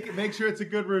iTunes. Make sure it's a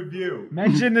good review.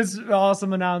 Mention this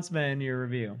awesome announcement in your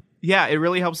review. Yeah, it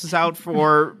really helps us out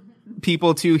for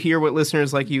people to hear what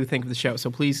listeners like you think of the show. So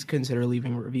please consider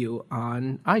leaving a review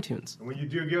on iTunes. And when you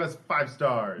do, give us 5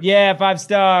 stars. Yeah, 5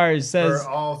 stars. Says For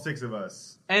all 6 of us.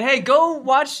 And hey, go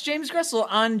watch James Gressel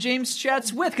on James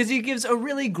Chats With, because he gives a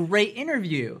really great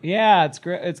interview. yeah, it's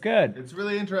great. It's good. It's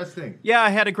really interesting. Yeah,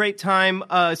 I had a great time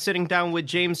sitting down with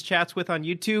James Chats With on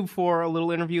YouTube for a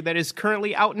little interview that is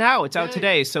currently out now. It's out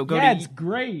today. So go Yeah, it's to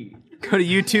great.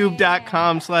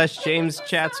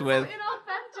 youtube.com/JamesChatsWith.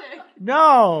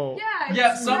 No.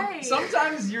 Yeah,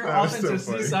 sometimes your That was so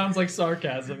authenticity funny. sounds like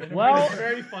sarcasm. And Well- it's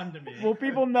very fun to me. Well,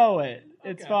 people know it.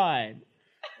 It's fine.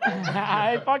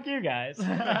 Fuck you guys.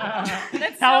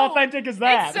 That's How so- authentic is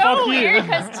that? It's so Fuck you. weird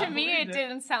because to me it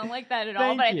didn't sound like that at all.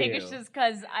 Thank But I think you. it's just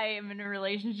because I am in a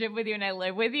relationship with you and I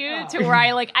live with you, to where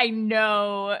I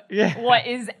know Yeah. what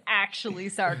is actually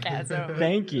sarcasm.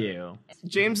 Thank you.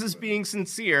 James is being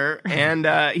sincere, and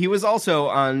he was also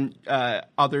on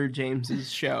other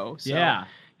James's show. So, Yeah.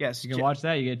 yes, You can watch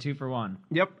that. You get 2 for 1.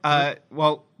 Yep.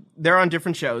 Well, they're on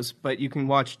different shows, but you can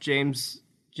watch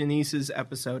Janice's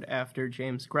episode after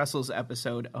James Gressel's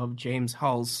episode of James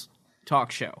Hull's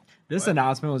talk show. This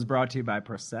announcement was brought to you by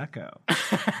Prosecco.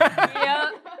 Yeah.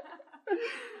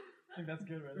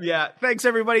 Yeah. Thanks,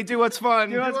 everybody. Do what's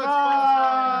fun. What's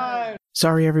fun?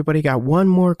 Sorry, everybody. Got one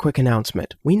more quick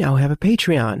announcement. We now have a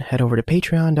Patreon. Head over to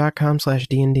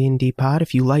patreon.com/dndndpod.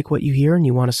 If you like what you hear and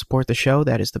you want to support the show,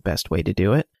 that is the best way to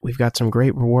do it. We've got some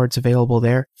great rewards available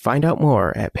there. Find out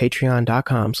more at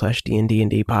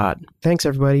patreon.com/dndndpod. Thanks,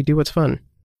 everybody. Do what's fun.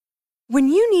 When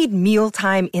you need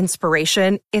mealtime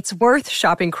inspiration, it's worth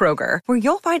shopping Kroger, where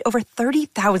you'll find over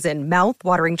 30,000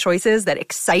 mouth-watering choices that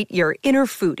excite your inner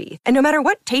foodie. And no matter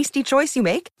what tasty choice you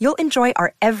make, you'll enjoy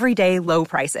our everyday low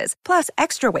prices, plus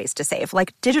extra ways to save,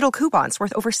 like digital coupons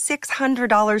worth over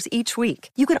 $600 each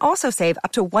week. You can also save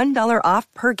up to $1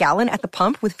 off per gallon at the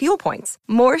pump with fuel points.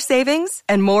 More savings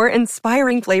and more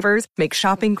inspiring flavors make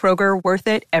shopping Kroger worth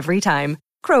it every time.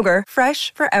 Kroger,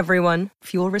 fresh for everyone.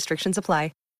 Fuel restrictions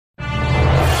apply.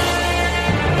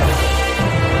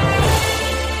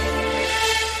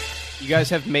 You guys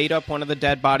have made up one of the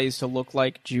dead bodies to look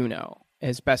like Juno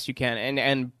as best you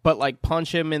can, but like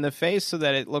punch him in the face so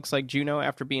that it looks like Juno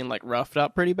after being like roughed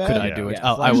up pretty bad. Could I do it?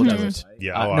 I will do it.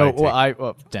 Yeah.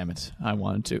 No, damn it. I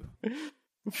wanted to.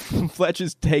 Fletch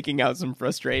is taking out some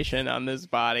frustration on this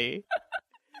body,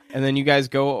 and then you guys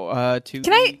go to.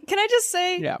 Can I just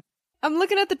say? Yeah. I'm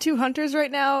looking at the 2 hunters right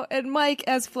now, and Mike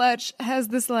as Fletch has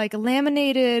this like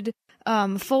laminated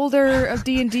folder of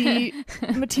D&D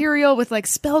material with like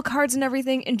spell cards and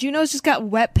everything, and Juno's just got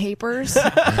wet papers.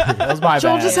 That was my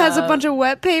Joel bad. just has a bunch of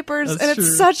wet papers, That's and true.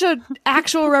 it's such an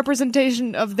actual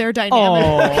representation of their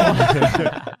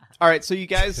dynamic. All right, so you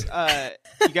guys are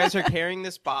carrying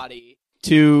this body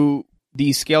to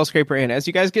the Scale Scraper Inn. As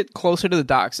you guys get closer to the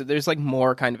docks, there's like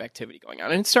more kind of activity going on,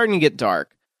 and it's starting to get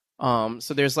dark.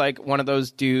 So there's like one of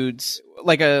those dudes,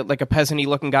 like a peasant-y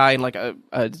looking guy in like a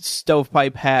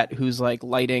stovepipe hat who's like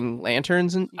lighting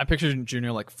lanterns, and I pictured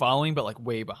Junior like following, but like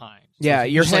way behind. So yeah,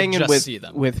 you you're just, like, hanging just see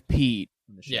them. with Pete.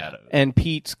 Yeah. And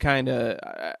Pete's kind of,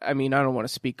 I mean, I don't want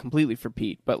to speak completely for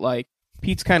Pete, but like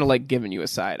Pete's kind of like giving you a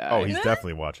side eye. Oh, he's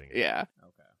definitely watching it. Yeah.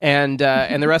 Okay. And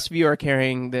the rest of you are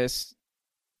carrying this.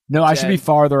 No, I should be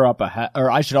farther up ahead,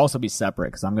 or I should also be separate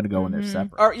because I'm going to go in there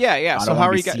separate. Oh, yeah. I So don't how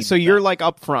wanna are be you guys? seen So with you're that. like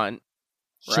up front,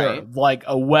 Sure, right? like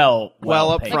a well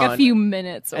up paid. front. Like a few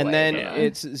minutes away. And then from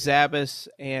it's Zabas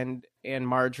and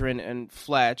Margarine and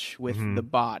Fletch with the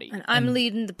body. And I'm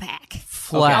leading the pack.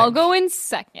 Okay. I'll go in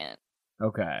second.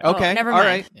 Okay. Okay. never All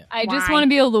mind. right. I just Why? want to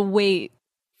be able to wait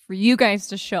for you guys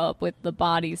to show up with the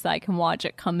body so I can watch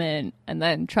it come in and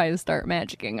then try to start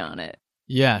magicking on it.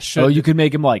 Yeah, So you could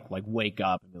make him like wake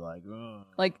up and be like, "Ugh."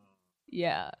 Like,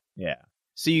 yeah. Yeah.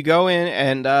 So you go in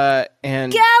and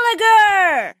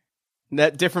Gallagher!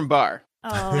 that different bar.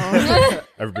 Oh.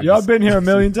 Yeah, I've been here a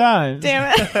million times.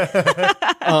 Damn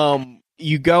it.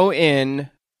 You go in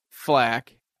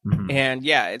Flack, Mhm. and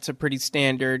yeah, it's a pretty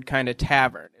standard kind of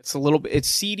tavern. It's a little bit, it's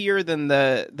seedier than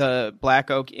the Black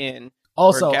Oak Inn.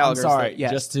 Also, I'm Gallagher's sorry. there.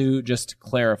 Yes. Just to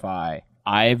clarify,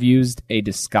 I've used a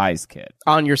disguise kit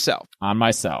On yourself. on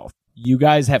myself. You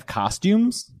guys have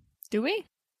costumes? Do we?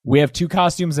 We have 2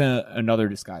 costumes and another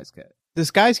disguise kit.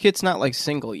 This guy's kit's not like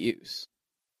single use.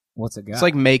 What's it got? It's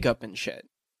like makeup and shit.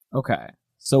 Okay.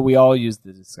 So we all use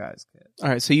the disguise kit. All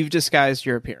right, so you've disguised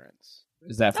your appearance.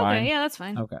 Is that fine? Okay, yeah, that's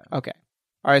fine. Okay. Okay.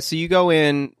 All right, so you go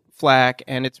in Flack,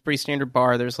 and it's a pretty standard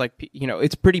bar. There's like,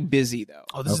 it's pretty busy though.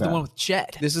 Oh, this is the Okay. one with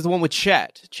Chet. This is the one with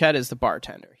Chet. Chet is the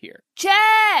bartender here.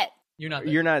 Chet! You're not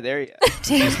there. You're not there yet.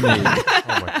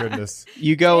 Oh my goodness.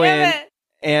 You go Damn in, it.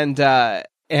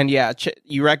 and yeah,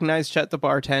 you recognize Chet the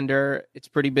bartender. It's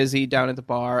pretty busy down at the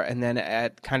bar, and then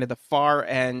at kind of the far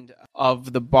end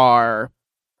of the bar,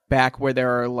 back where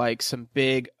there are like some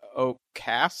big oak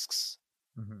casks,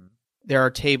 there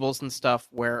are tables and stuff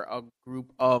where a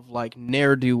group of like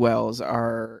ne'er-do-wells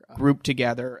are grouped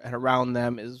together, and around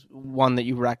them is one that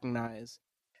you recognize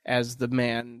as the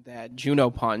man that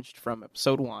Juno punched from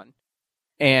episode 1.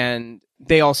 And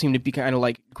they all seem to be kind of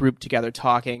like grouped together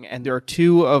talking, and there are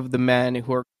 2 of the men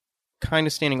who are kind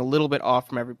of standing a little bit off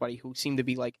from everybody, who seem to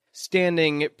be like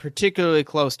standing particularly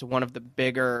close to one of the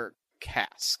bigger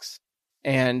casks.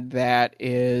 And that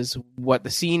is what the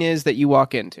scene is that you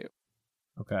walk into.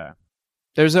 Okay.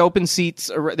 There's open seats.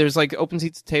 There's like open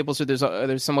seats at tables, or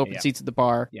there's some open seats at the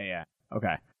bar. Yeah.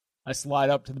 Okay. I slide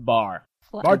up to the bar.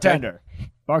 Fly- Bartender.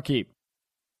 Barkeep.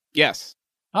 Yes.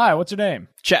 Hi, what's your name?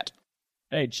 Chet.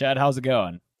 Hey, Chad, how's it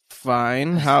going?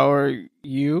 Fine. How are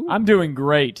you? I'm doing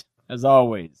great, as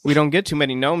always. We don't get too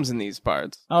many gnomes in these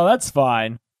parts. Oh, that's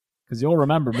fine, because you'll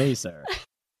remember me, sir.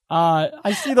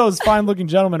 I see those fine-looking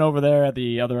gentlemen over there at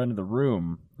the other end of the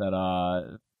room that,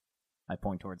 I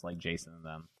point towards, like, Jason and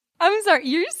them. I'm sorry,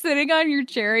 you're sitting on your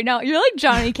chair right now. You're like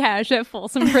Johnny Cash at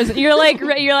Folsom Prison. You're like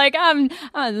I'm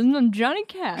Johnny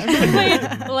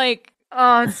Cash. Like,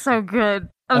 oh, it's so good.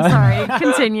 I'm sorry.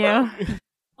 Continue.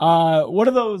 What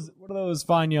do those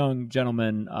fine young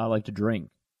gentlemen like to drink?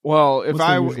 Well, if What's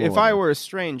their usual I order? were a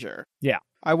stranger, Yeah.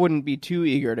 I wouldn't be too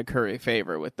eager to curry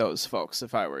favor with those folks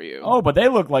if I were you. Oh, but they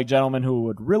look like gentlemen who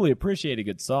would really appreciate a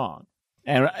good song,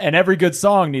 and every good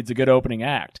song needs a good opening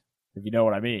act, if you know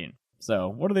what I mean. So,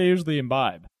 what do they usually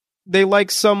imbibe? They like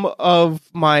some of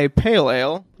my pale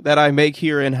ale that I make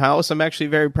here in house. I'm actually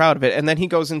very proud of it. And then he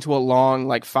goes into a long,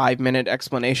 like 5-minute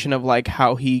explanation of like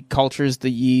how he cultures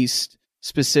the yeast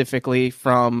specifically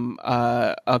from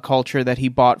a culture that he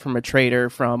bought from a trader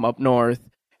from up north.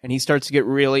 And he starts to get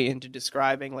really into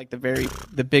describing like the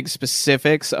big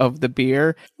specifics of the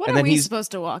beer. What and are then we he's supposed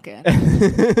to walk in?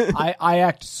 I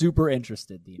act super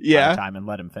interested the entire time and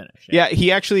let him finish. Yeah,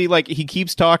 he actually like he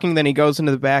keeps talking, then he goes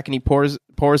into the back and he pours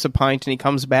a pint and he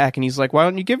comes back and he's like, "Why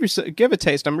don't you give a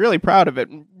taste? I'm really proud of it.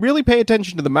 Really pay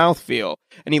attention to the mouthfeel."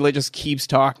 And he like just keeps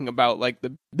talking about like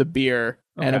the beer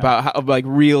and about how like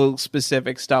real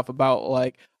specific stuff about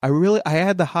like I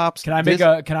had the hops. Can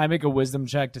I make a wisdom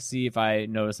check to see if I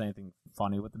notice anything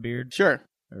funny with the beard? Sure.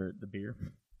 Or the beer?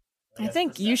 I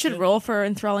think you should roll for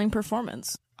enthralling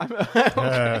performance. It's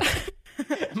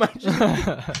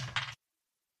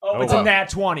a nat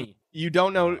 20. You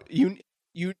don't know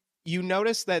you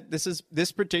notice that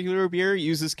this particular beer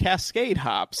uses Cascade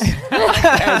hops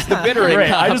as the bittering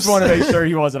Great. hops. I just want to make sure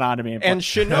he wasn't on to me. And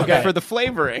Chinook for the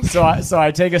flavoring. So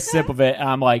I take a sip of it and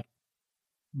I'm like,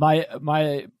 my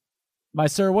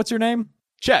sir, what's your name?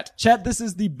 Chet. Chet, this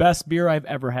is the best beer I've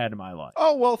ever had in my life.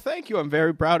 Oh, well, thank you. I'm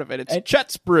very proud of it. It's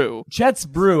Chet's Brew. Chet's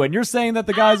Brew. And you're saying that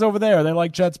the guys over there, they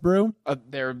like Chet's Brew?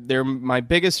 They're my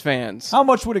biggest fans. How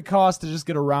much would it cost to just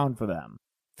get a round for them?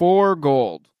 4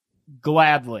 gold.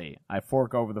 Gladly. I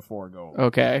fork over the 4 gold.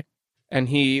 Okay. And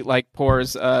he like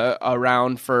pours a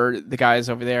round for the guys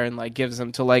over there and like gives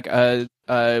them to like a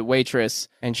waitress,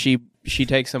 and she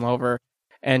takes them over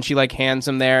and she like hands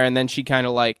them there, and then she kind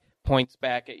of like points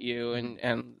back at you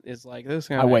and is like this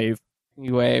guy. I wave.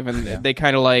 You wave, and they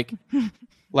kind of like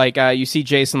you see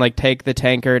Jason like take the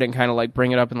tankard and kind of like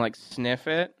bring it up and like sniff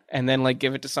it, and then like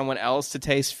give it to someone else to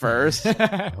taste first.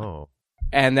 Oh.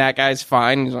 And that guy's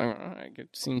fine. He's like, oh, it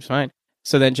seems fine.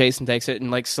 So then Jason takes it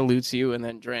and like salutes you and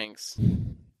then drinks.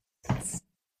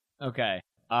 Okay.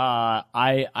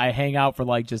 I hang out for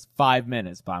like just 5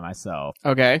 minutes by myself.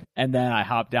 Okay. And then I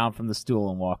hop down from the stool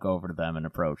and walk over to them and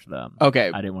approach them.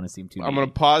 Okay. I didn't want to seem too I'm going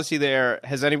to pause you there.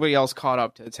 Has anybody else caught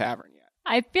up to the tavern yet?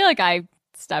 I feel like I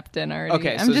stepped in already.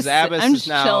 Okay, I'm so just Zabbis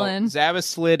chilling. Zabbis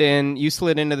slid in. You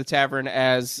slid into the tavern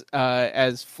as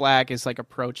Flag is like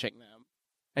approaching them.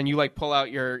 And you like pull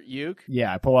out your uke?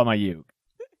 Yeah, I pull out my uke.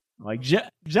 I'm like,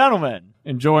 gentlemen,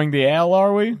 enjoying the ale,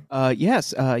 are we?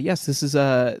 Yes. This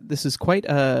is quite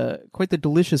the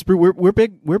delicious brew. We're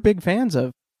big fans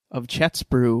of Chet's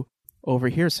Brew over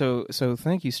here. So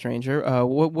thank you, stranger.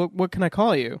 What can I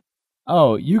call you?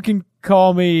 Oh, you can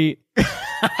call me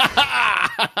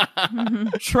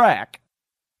Track.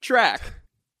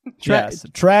 Yes,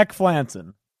 Track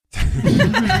Flanson.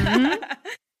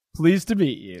 Pleased to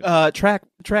meet you. Track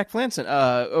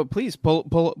Flanson. Please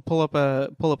pull up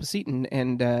a seat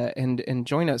and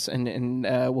join us, and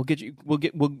we'll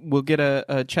get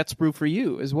a Chet's Brew for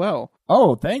you as well.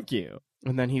 Oh, thank you.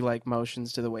 And then he like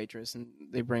motions to the waitress, and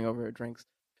they bring over her drinks.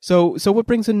 So what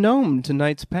brings a gnome to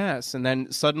Night's Pass? And then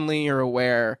suddenly you're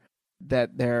aware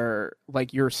that they're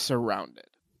like you're surrounded.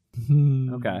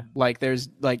 Okay. Like there's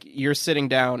like you're sitting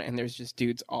down and there's just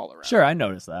dudes all around. Sure, I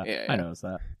noticed that. Yeah. I noticed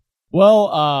that.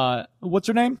 Well, what's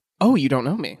your name? Oh, you don't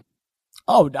know me.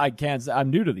 Oh, I can't. I'm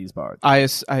new to these parts. I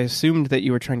assumed that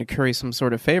you were trying to curry some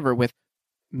sort of favor with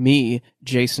me,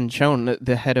 Jason Chone,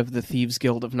 the head of the Thieves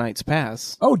Guild of Night's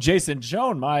Pass. Oh, Jason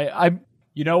Chone,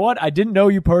 You know what? I didn't know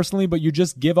you personally, but you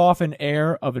just give off an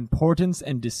air of importance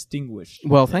and distinguished.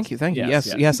 Well, thank you.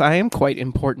 Yes. Yes, I am quite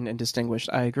important and distinguished.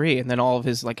 I agree. And then all of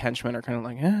his like henchmen are kind of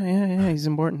like, yeah, he's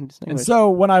important and And distinguished. so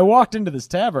when I walked into this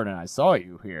tavern and I saw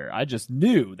you here, I just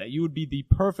knew that you would be the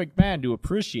perfect man to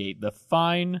appreciate the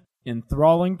fine,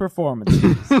 enthralling performances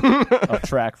of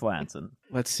Track Flanson.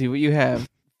 Let's see what you have.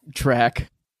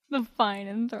 Track. The fine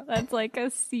and that's like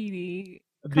a CD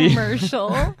commercial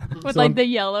with like the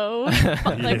yellow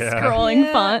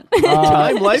scrolling font.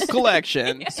 Time Life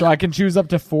Collection. So I can choose up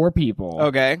to 4 people.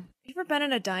 Okay. You ever been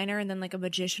in a diner and then like a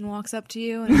magician walks up to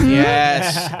you? And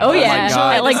Yes. Oh yeah, my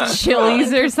God. at like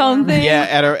Chili's or something. Yeah,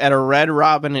 at a Red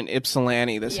Robin in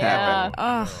Ypsilanti, this Yeah.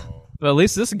 happened. Well, at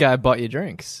least this guy bought you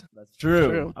drinks. That's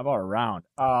true. I bought a round.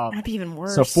 That'd be even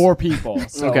worse. So 4 people.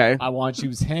 So Okay. I want to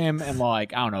choose him and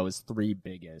like, I don't know, his 3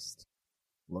 biggest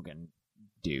looking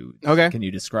dudes. Okay. Can you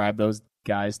describe those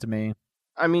guys to me?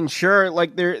 I mean, sure.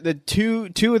 Like, they're the two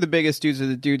of the biggest dudes are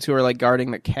the dudes who are like guarding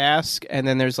the cask, and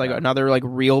then there's like another like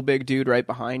real big dude right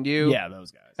behind you. Yeah,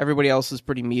 those guys. Everybody else is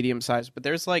pretty medium sized, but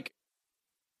there's like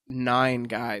 9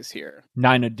 guys here.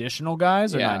 9 additional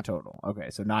guys or Yeah. 9 total? Okay,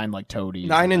 so 9 like toadies.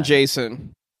 9 and then-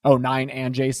 Jason. Oh, 9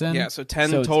 and Jason? Yeah, so 10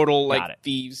 So it's- total got like it.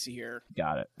 thieves here.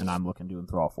 Got it. And I'm looking to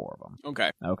enthrall 4 of them.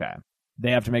 Okay. Okay.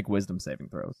 They have to make wisdom saving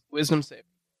throws. Wisdom save.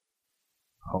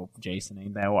 Hope Jason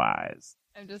ain't that wise.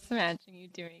 I'm just imagining you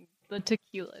doing the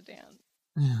tequila dance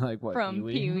Like what? from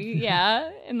Pee-wee? Pee-wee, yeah,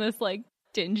 in this like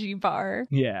dingy bar.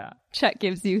 Yeah. Chet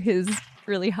gives you his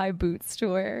really high boots to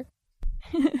wear.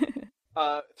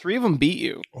 3 of them beat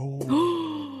you.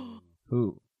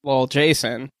 Who? Well,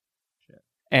 Jason.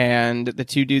 And the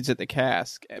 2 dudes at the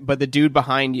cask, but the dude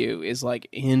behind you is like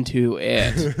into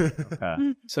it.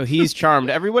 Okay. So he's charmed.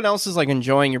 Everyone else is like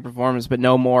enjoying your performance, but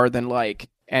no more than like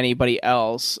anybody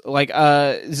else. Like,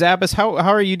 Zabbis, how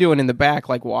are you doing in the back,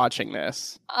 like watching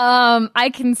this? I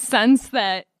can sense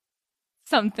that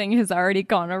something has already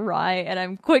gone awry, and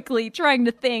I'm quickly trying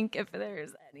to think if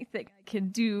there's anything I can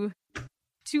do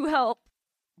to help.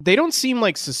 They don't seem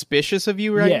like suspicious of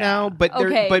you right Yeah. now, but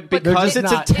Okay, but but because they're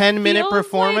it's just a not- 10-minute It feels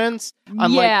performance,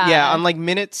 Yeah. on like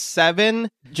minute 7,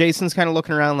 Jason's kind of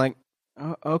looking around like,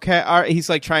 oh, okay, all right. He's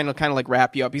like trying to kind of like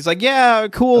wrap you up. He's like, yeah,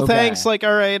 cool, Okay. thanks. Like,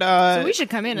 all right, So we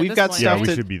should come in. we've at this got point. Yeah, stuff we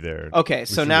to- should be there. Okay, We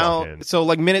so should now, walk in. so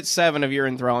like minute 7 of your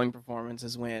enthralling performance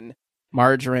is when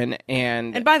Margarine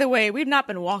and And by the way, we've not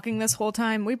been walking this whole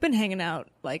time. We've been hanging out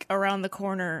like around the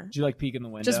corner, Did you like peek in the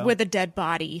window? just with a dead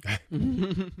body,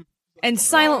 and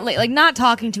silently, like not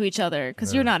talking to each other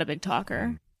because you're not a big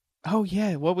talker. oh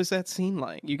yeah, what was that scene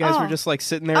like? You guys Oh. were just like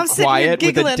sitting there I'm sitting here quiet with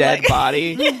a giggling, dead like-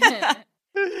 body.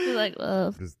 You're like,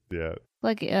 Just, yeah,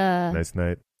 like, nice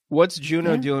night. What's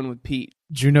Juno Yeah. doing with Pete?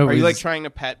 Juno Are is you like trying to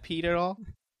pet Pete at all?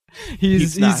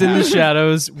 he's not in the happy.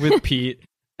 shadows with Pete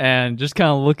and just kind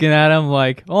of looking at him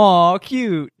like, "Oh,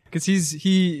 cute," because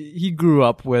he grew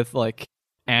up with like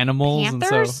animals and so.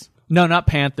 Panthers? No, not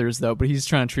panthers though, but he's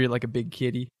trying to treat it like a big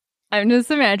kitty. I'm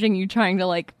just imagining you trying to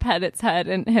like pet its head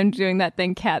and him doing that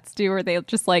thing cats do where they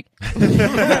just like roll their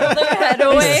head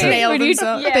away. snail when you-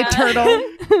 themselves. yeah. They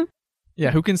turtle.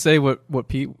 Yeah, who can say what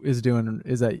Pete is doing?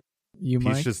 Is that you, He's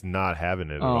Mike? just not having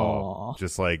it at Aw. all.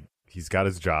 Just like he's got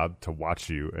his job to watch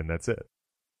you, and that's it.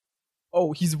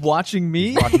 Oh, he's watching me.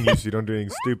 He's watching you so you don't do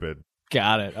anything stupid.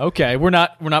 Got it. Okay, we're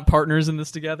not partners in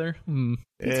this together. Hmm.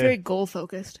 It's Eh, very goal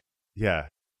focused. yeah,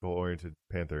 goal-oriented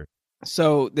panther.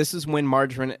 So this is when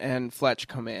Margarine and Fletch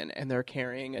come in, and they're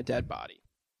carrying a dead body.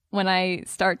 When I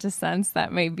start to sense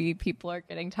that maybe people are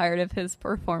getting tired of his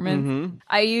performance, Mm-hmm.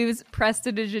 I use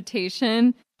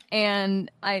prestidigitation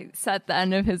and I set the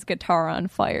end of his guitar on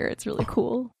fire. It's really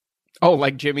cool. Oh,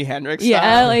 like Jimi Hendrix Yeah,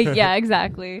 style? like yeah,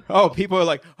 exactly. Oh, people are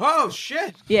like, oh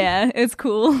shit. Yeah, it's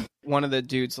cool. One of the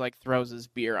dudes like throws his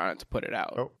beer on it to put it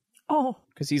out. Oh. Oh,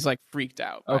 Because he's like freaked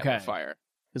out by Okay. the fire.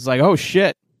 It's like, oh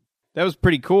shit. That was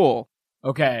pretty cool.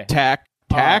 Okay. Tack.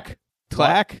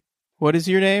 Clack. What is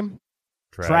your name?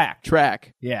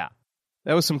 Track. Yeah.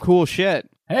 That was some cool shit.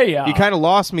 Hey, You kind of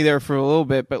lost me there for a little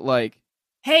bit, but like,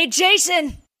 hey,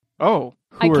 Jason! oh.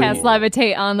 I who are cast you?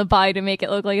 levitate on the body to make it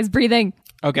look like it's breathing.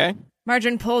 Okay.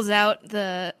 Margarine pulls out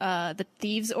the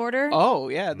thieves' order Oh,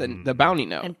 yeah, the bounty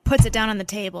note. and puts it down on the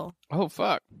table. Oh,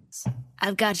 fuck.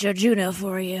 I've got your Juno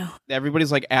for you.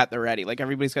 Everybody's like at the ready. Like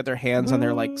everybody's got their hands on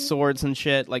their like swords and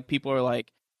shit. Like people are like,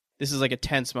 this is like a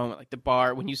tense moment. Like the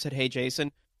bar, when you said, hey,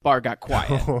 Jason, bar got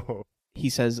quiet. He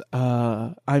says,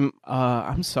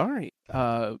 I'm sorry.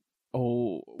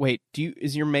 Oh, wait,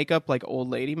 is your makeup like old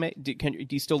lady? Do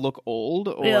you still look old?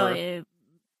 Or Really?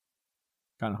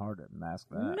 kind of hard to mask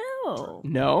that. No.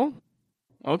 no?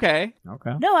 Okay.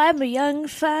 Okay. No, I'm a young,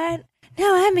 fine,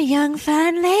 Now I'm a young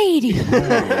fine lady.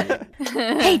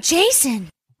 Hey, Jason.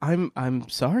 I'm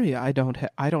sorry. I don't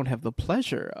have the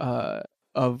pleasure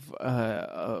of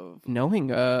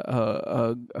knowing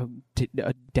a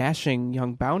dashing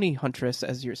young bounty huntress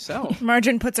as yourself.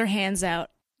 Margarine puts her hands out,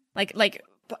 like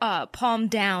palm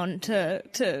down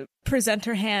to present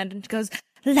her hand, and goes,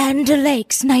 Land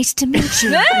O'Lakes, nice to meet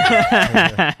you.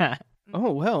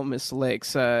 Oh well, Miss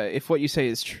Lakes. If what you say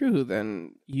is true,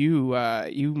 then you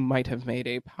might have made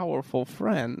a powerful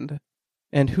friend.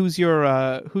 And who's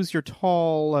your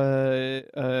tall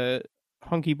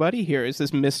hunky buddy here? Is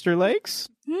this Mr. Lakes?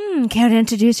 Care to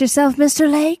introduce yourself,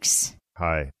 Mr. Lakes?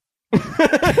 Hi.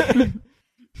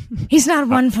 He's not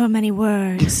one for many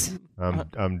words.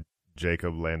 I'm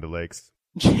Jacob Land O'Lakes.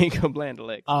 Jacob Land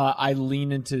O'Lakes. I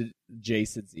lean into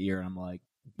Jason's ear and I'm like,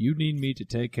 you need me to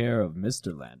take care of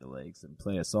Mr. Land O'Lakes and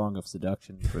play a song of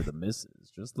seduction for the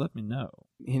missus. Just let me know.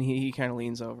 And he kind of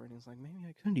leans over and he's like, maybe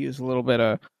I could use a little bit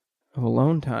of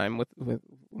alone time with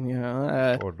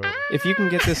if you can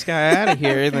get this guy out of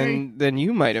here, then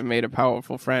you might have made a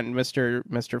powerful friend, Mr.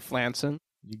 Flanson.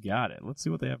 You got it. Let's see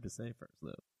what they have to say first,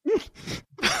 though.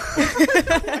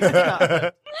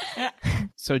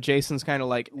 So Jason's kind of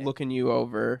like looking you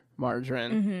over,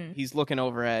 Margarine. Mm-hmm. He's looking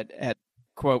over at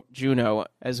quote Juno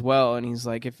as well, and he's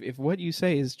like, if what you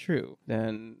say is true,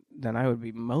 then I would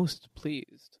be most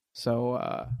pleased.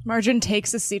 So Margarine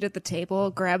takes a seat at the table,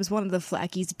 grabs one of the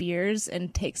Flacky's beers,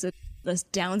 and takes it,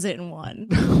 downs it in one.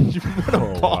 What a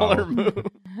baller move.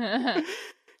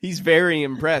 He's very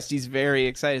impressed. He's very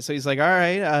excited. So he's like, all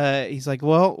right. He's like,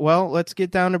 well, let's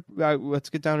get down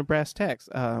to brass tacks.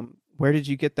 Where did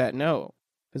you get that note?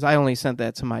 Because I only sent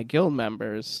that to my guild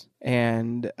members,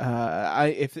 and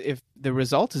if the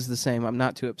result is the same, I'm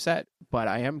not too upset. But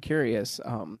I am curious.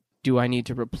 Do I need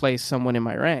to replace someone in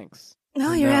my ranks?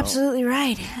 No, you're absolutely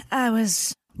right. I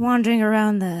was wandering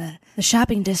around the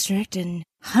shopping district, and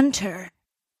Hunter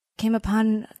came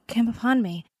upon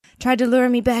me. Tried to lure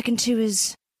me back into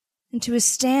his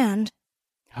stand.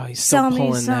 Oh, he's still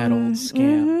pulling that old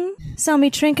scam. Sell me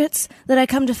trinkets that I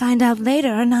come to find out later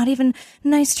are not even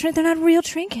nice they're not real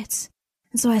trinkets.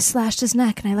 And so I slashed his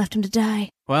neck and I left him to die.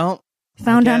 Well,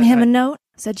 found on him a note,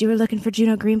 said you were looking for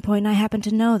Juno Greenpoint, and I happened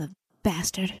to know the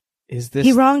bastard.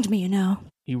 He wronged me, you know.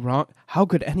 He wrong? How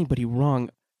could anybody wrong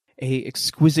a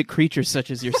exquisite creature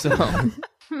such as yourself?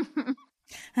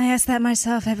 I ask that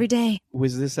myself every day.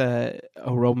 Was this a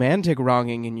romantic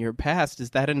wronging in your past?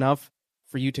 Is that enough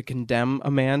for you to condemn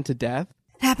a man to death?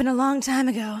 It happened a long time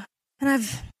ago, and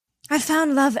I've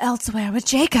found love elsewhere with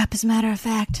Jacob, as a matter of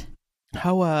fact.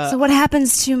 How So what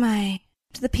happens to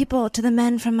the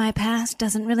men from my past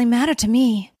doesn't really matter to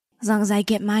me, as long as I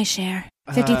get my share.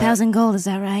 50,000 gold, is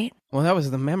that right? Well, that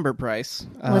was the member price.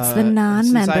 What's the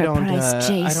non-member price,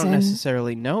 Jason? I don't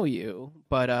necessarily know you,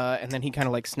 but and then he kind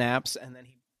of like snaps, and then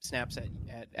he snaps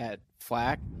at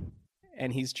Flack,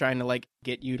 and he's trying to like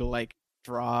get you to like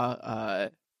draw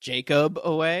Jacob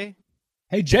away.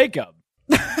 Hey, Jacob.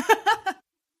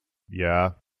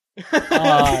 Yeah.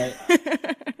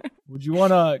 Would you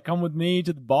want to come with me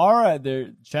to the bar?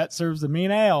 The chat serves a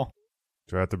mean ale.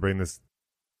 Do I have to bring this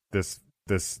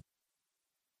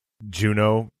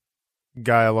Juno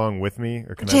guy along with me,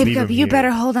 or can I leave him Jacob, you here?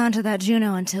 better hold on to that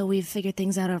Juno until we've figured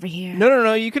things out over here.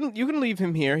 No. You can leave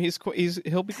him here.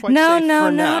 He'll be quite No, safe for now.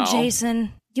 no,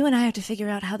 Jason. You and I have to figure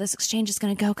out how this exchange is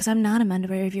going to go, because I'm not a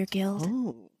member of your guild.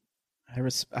 Oh, I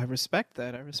respect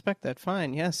that. I respect that.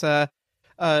 Fine. Yes.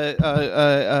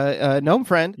 Gnome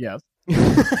friend. Yes.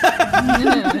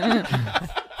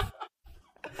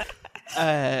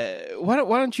 Why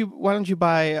don't you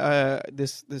buy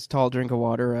this tall drink of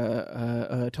water,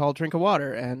 a tall drink of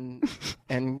water, and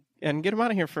get him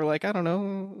out of here for like, I don't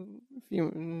know,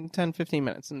 10-15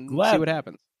 minutes and see what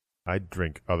happens. I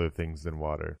drink other things than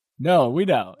water. No, we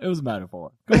know. It was a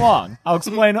metaphor. Come on. I'll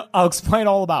explain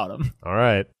all about him. All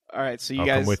right. So I'll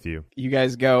come with you. You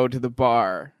guys go to the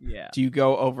bar. Yeah. Do you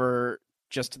go over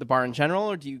just to the bar in general,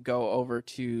 or do you go over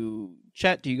to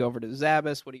Chet? Do you go over to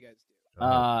Zabas? What do you guys do?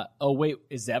 Oh wait,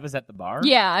 is Zabas at the bar?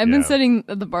 Yeah, I've been sitting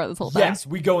at the bar this whole time. Yes,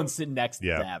 we go and sit next to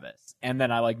Zabas, and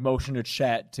then I like motion to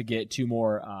Chet to get 2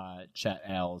 more Chet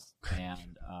ales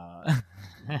and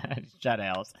Chet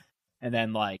ales, and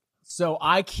then like. So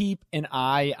I keep an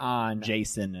eye on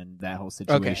Jason and that whole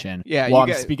situation. Okay. Yeah, while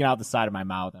I'm speaking out the side of my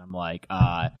mouth, and I'm like,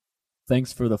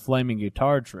 thanks for the flaming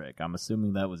guitar trick. I'm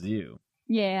assuming that was you.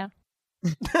 Yeah.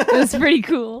 It was pretty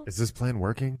cool. Is this plan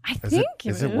working?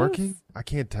 Is it working? I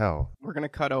can't tell. We're gonna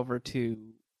cut over to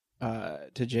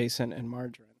Jason and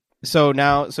Margarine. So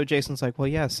Jason's like, well,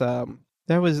 yes, that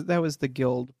was the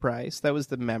guild price. That was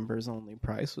the members only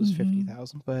price was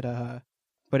 50,000.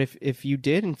 But if you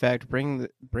did in fact bring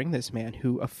this man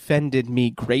who offended me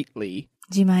greatly,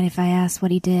 Do you mind if I ask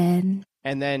what he did?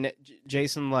 and then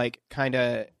Jason like kind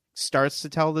of starts to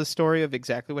tell the story of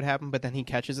exactly what happened, but then he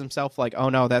catches himself like, oh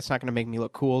no, that's not going to make me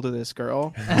look cool to this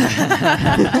girl.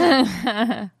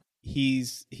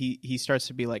 He starts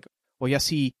to be like, well, yes,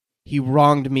 he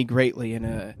wronged me greatly in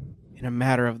a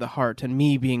matter of the heart, and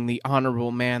me being the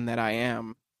honorable man that I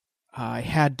am, I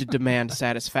had to demand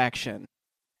satisfaction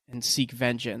and seek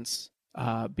vengeance,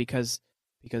 because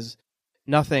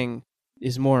nothing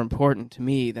is more important to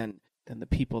me than the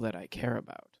people that I care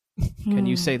about. Can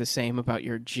you say the same about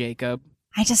your Jacob?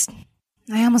 I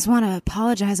almost want to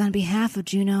apologize on behalf of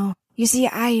Juno. You see,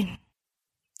 I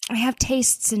have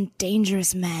tastes in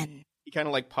dangerous men. He kind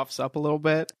of like puffs up a little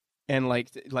bit and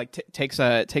takes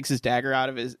his dagger out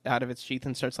of its sheath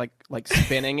and starts like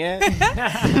spinning it.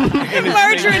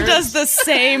 Margarine does the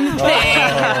same thing.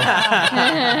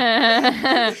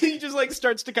 He just like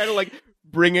starts to kind of like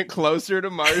bring it closer to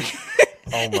Margarine.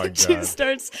 Oh my god. She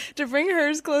starts to bring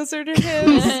hers closer to his.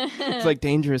 It's like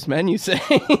dangerous men, you say.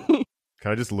 Can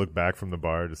I just look back from the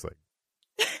bar, just like?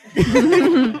 You're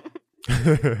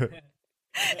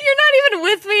not even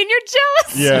with me and you're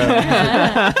jealous.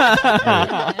 Yeah.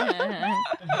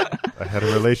 I had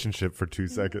a relationship for 2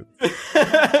 seconds.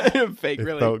 Fake It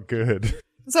really. felt good.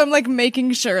 So I'm like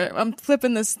making sure I'm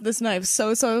flipping this knife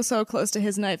so close to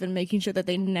his knife and making sure that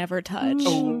they never touch.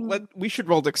 Oh, we should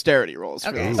roll dexterity rolls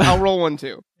for Okay. this. I'll roll one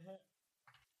too.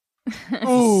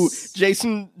 Ooh,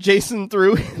 Jason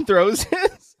throws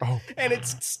his, and it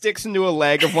sticks into a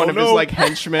leg of one of his like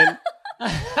henchmen.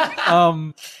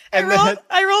 Um, And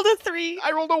I rolled a 3.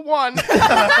 I rolled a 1. So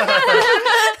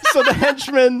the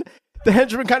henchman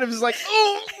kind of is like,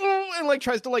 oh, and like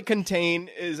tries to like contain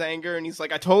his anger, and he's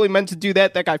like, I totally meant to do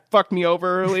that. That guy fucked me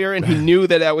over earlier, and he knew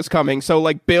that was coming. So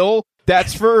like, Bill,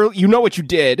 that's for you know what you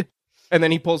did. And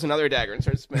then he pulls another dagger and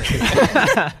starts smashing.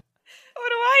 What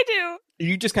do I do?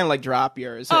 You just kind of like drop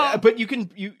yours, Oh. but you can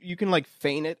like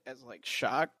feign it as like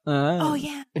shock. Oh,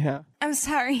 yeah. Yeah. I'm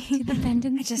sorry. The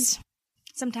vengeance. I just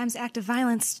sometimes act of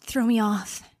violence throw me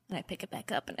off. And I pick it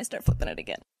back up and I start flipping it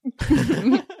again.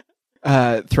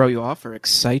 Throw you off or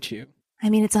excite you. I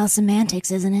mean, it's all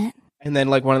semantics, isn't it? And then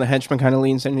like one of the henchmen kind of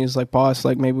leans in and he's like, boss,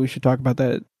 like maybe we should talk about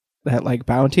that like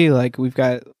bounty. Like we've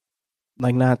got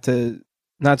like not to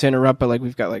interrupt, but like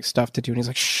we've got like stuff to do. And he's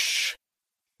like, shh,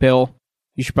 Bill,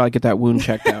 you should probably get that wound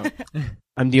checked out.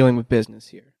 I'm dealing with business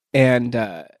here. And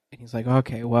he's like,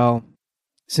 okay, well,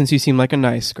 since you seem like a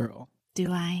nice girl.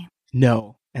 Do I?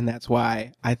 No. And that's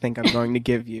why I think I'm going to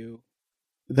give you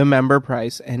the member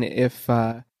price. And if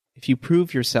you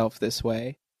prove yourself this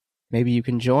way, maybe you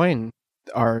can join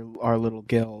our little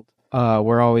guild.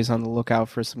 We're always on the lookout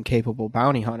for some capable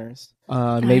bounty hunters.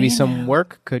 Maybe some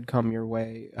work could come your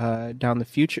way in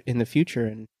the future,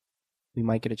 and we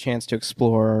might get a chance to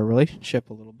explore our relationship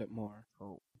a little bit more.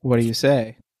 What do you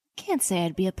say? Can't say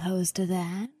I'd be opposed to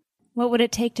that. What would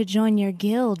it take to join your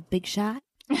guild, big shot?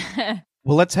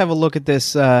 Well, let's have a look at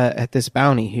this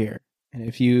bounty here. And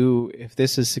if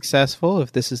this is successful,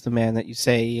 if this is the man that you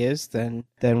say he is, then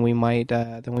we might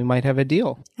have a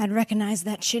deal. I'd recognize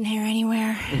that chin hair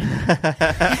anywhere.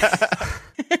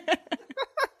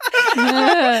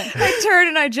 I turn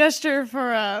and I gesture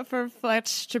for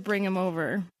Fletch to bring him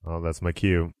over. Oh, that's my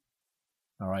cue.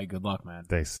 All right, good luck, man.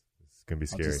 Thanks. It's gonna be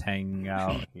I'll scary. just hang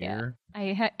out here.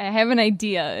 I have an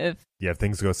idea if Yeah, if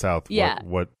things go south. Yeah.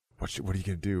 What are you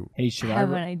gonna do? Hey, should I I,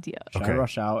 have an idea. should Okay. I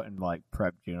rush out and like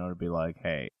prep Juno to be like,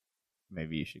 hey,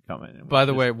 maybe you should come in? And by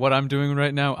the way, what I'm doing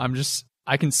right now,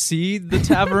 I can see the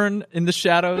tavern in the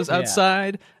shadows Yeah.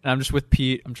 outside, and I'm just with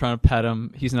Pete. I'm trying to pet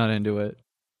him. He's not into it.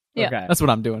 Yeah. Okay. That's what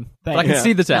I'm doing. But I Thank can you.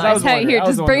 see the Yeah. tavern. I was wondering- Here, I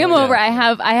was just bring him wondering, over.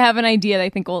 yeah. I have an idea that I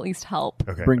think will at least help.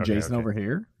 Okay. Bring okay, Jason okay. over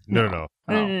here. No. No.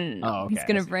 Oh, okay. He's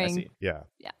gonna I see, I bring. see. Yeah.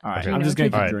 All right, Okay. I'm just gonna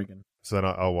All keep right. drinking. So then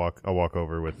I'll walk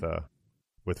over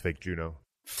with fake Juno.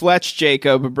 Fletch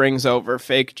Jacob brings over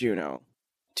fake Juno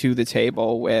to the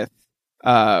table with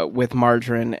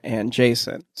Margarine and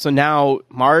Jason. So now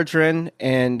Margarine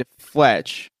and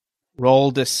Fletch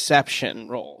roll deception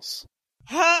rolls.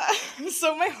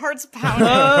 So my heart's pounding.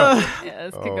 Yeah,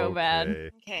 this could go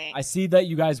bad. Okay. I see that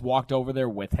you guys walked over there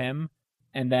with him,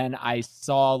 and then I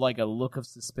saw like a look of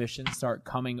suspicion start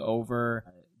coming over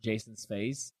Jason's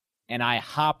face, and I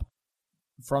hop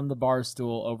from the bar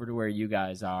stool over to where you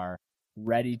guys are,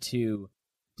 ready to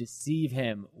deceive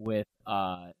him with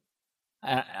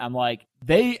I'm like,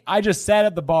 I just sat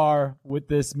at the bar with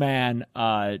this man,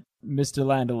 Mr.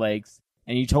 Land O'Lakes,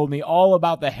 and he told me all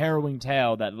about the harrowing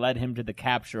tale that led him to the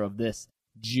capture of this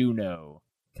Juno.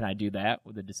 Can I do that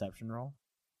with a deception roll?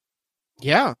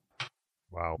 Yeah.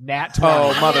 Wow. Nat 20.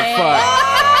 Oh,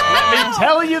 motherfucker. Let me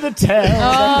tell you the tale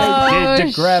that they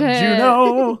did to grab shit.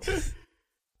 Juno.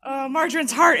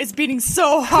 Margarine's heart is beating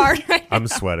so hard right now. I'm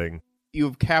sweating.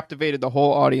 You've captivated the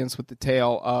whole audience with the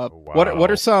tale. Wow.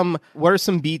 What are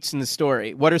some beats in the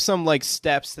story? What are some like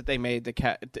steps that they made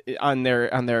in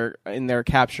their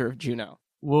capture of Juno?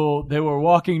 Well, they were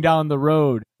walking down the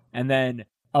road, and then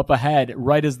up ahead,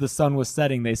 right as the sun was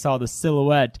setting, they saw the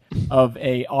silhouette of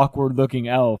a awkward-looking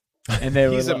elf, and they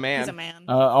were He's a He's a man. man.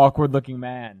 awkward-looking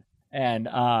man, and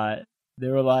they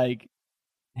were like,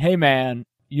 "Hey, man,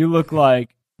 you look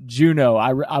like Juno.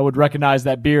 I would recognize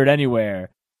that beard anywhere."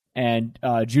 And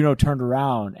Juno turned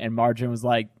around, and Margarine was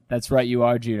like, "That's right, you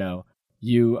are Juno.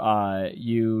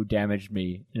 You damaged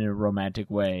me in a romantic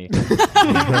way."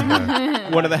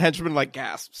 One of the henchmen like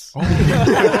gasps.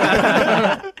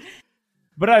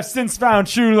 But I've since found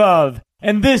true love,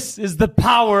 and this is the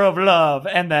power of love.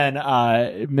 And then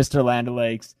Mr. Land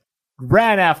O'Lakes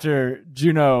ran after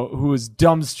Juno, who was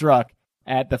dumbstruck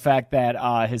at the fact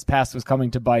that his past was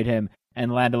coming to bite him,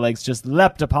 and Land O'Lakes just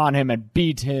leapt upon him and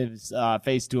beat his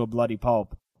face to a bloody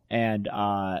pulp. And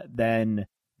then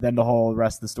the whole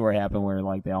rest of the story happened where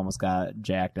like they almost got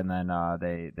jacked, and then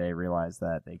they realized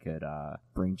that they could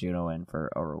bring Juno in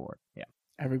for a reward. Yeah.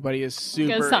 Everybody is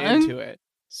super Good song. into it.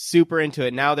 Super into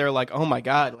it. Now they're like, oh my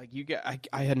god, like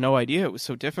I had no idea it was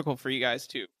so difficult for you guys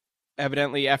to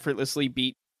evidently effortlessly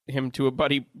beat him to a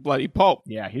bloody pulp.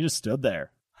 Yeah, he just stood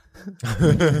there.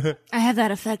 I have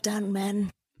that effect on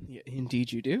men. Yeah,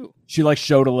 indeed you do. She like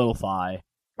showed a little thigh,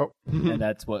 Oh. and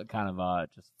that's what kind of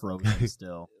just froze him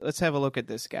still. Let's have a look at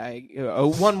this guy.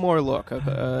 One more look,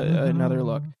 another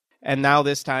look, and now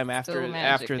this time Still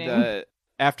magicking.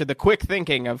 after the quick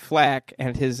thinking of Flack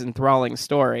and his enthralling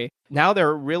story, now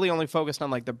they're really only focused on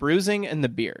like the bruising and the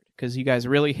beard because you guys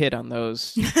really hit on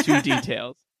those two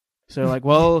details. So they're like,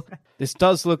 well, this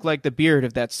does look like the beard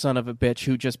of that son of a bitch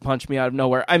who just punched me out of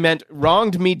nowhere. I meant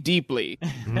wronged me deeply.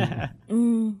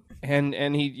 Mm.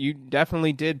 And you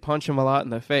definitely did punch him a lot in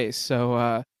the face.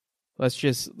 So let's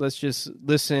just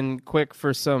listen quick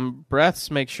for some breaths,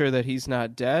 make sure that he's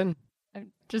not dead.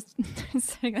 I'm just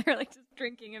sitting there, like, just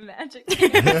drinking a magic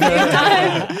at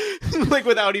the same time. Like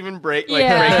without even breaking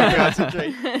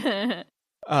concentration.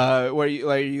 Were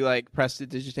you like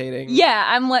prestidigitating? Yeah,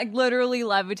 I'm like literally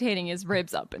levitating his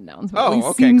ribs up and down. So Oh, it at least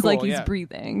okay, seems cool, like he's yeah.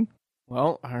 breathing.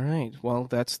 Well, all right. Well,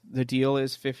 that's the deal.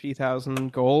 Is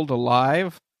 50,000 gold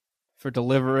alive for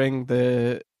delivering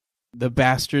the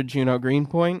bastard Juno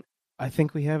Greenpoint. I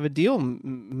think we have a deal,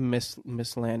 Miss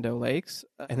Land O'Lakes.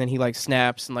 And then he like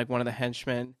snaps, and like one of the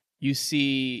henchmen, you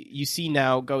see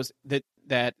now goes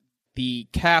that the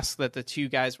cask that the two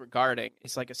guys were guarding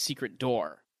is like a secret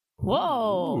door.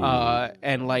 Whoa.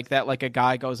 And like that, like a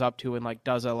guy goes up to and like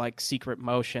does a like secret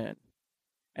motion,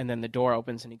 and then the door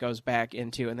opens and he goes back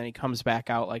into, and then he comes back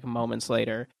out like moments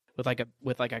later with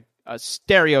a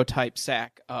stereotype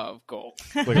sack of gold,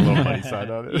 Like a little money sign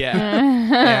on it.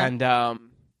 yeah, and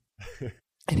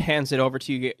and hands it over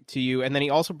to you, and then he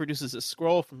also produces a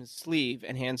scroll from his sleeve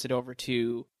and hands it over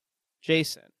to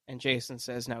Jason, and Jason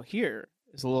says, "Now here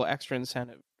is a little extra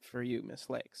incentive for you, Miss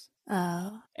Lakes."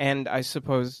 Oh. And I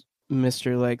suppose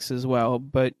Mr. Lakes as well,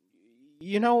 but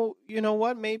you know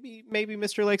what? Maybe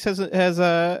Mr. Lakes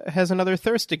has another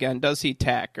thirst again. Does he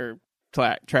track?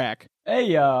 Hey,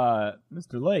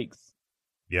 Mr. Lakes,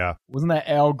 Yeah. wasn't that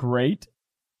ale great?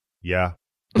 Yeah.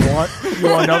 You want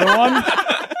another one?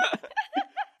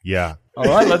 Yeah. All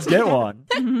right, let's get one.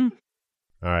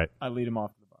 All right. I lead him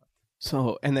off to the bar.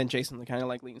 So, and then Jason kind of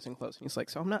like leans in close, and he's like,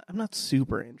 "So I'm not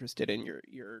super interested in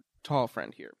your tall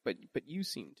friend here, but you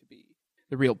seem to be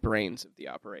the real brains of the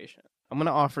operation. I'm going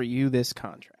to offer you this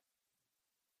contract,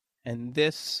 and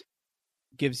this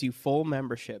gives you full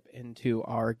membership into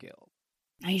our guild."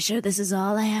 Are you sure this is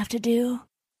all I have to do?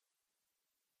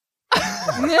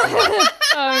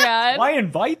 Oh god. Why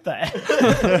invite that?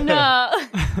 No.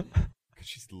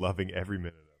 She's loving every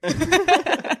minute of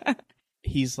it.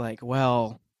 He's like,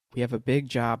 "Well, we have a big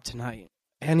job tonight.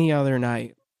 Any other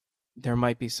night, there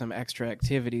might be some extra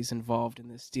activities involved in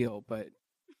this deal, but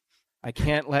I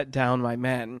can't let down my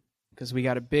men because we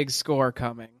got a big score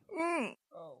coming.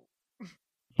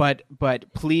 But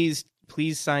please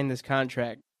sign this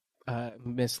contract,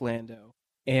 Miss Lando,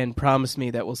 and promise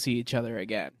me that we'll see each other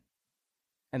again."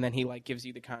 And then he like gives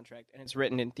you the contract, and it's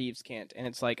written in Thieves' Cant, and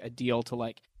it's like a deal to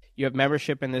like, you have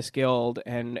membership in this guild,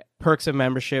 and perks of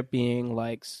membership being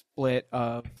like split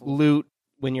of loot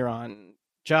when you're on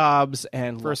jobs,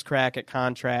 and first crack at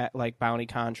contract, like bounty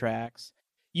contracts.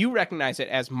 You recognize it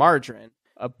as Margarine,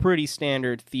 a pretty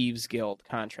standard Thieves Guild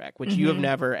contract, which you have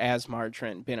never, as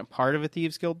Margarine, been a part of a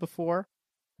Thieves Guild before.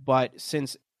 But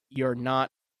since you're not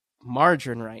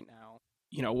Margarine right now,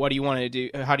 what do you want to do?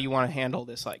 How do you want to handle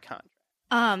this contract?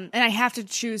 And I have to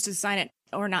choose to sign it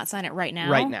or not sign it right now.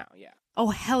 Right now, yeah. Oh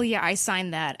hell yeah! I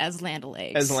signed that as Land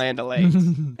O'Lakes. As Land O'Lakes,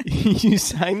 you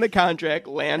sign the contract,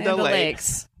 Land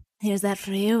O'Lakes. Here's that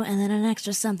for you, and then an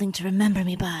extra something to remember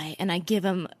me by. And I give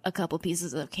him a couple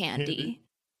pieces of candy.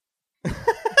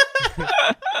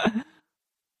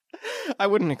 I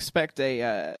wouldn't expect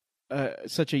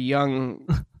such a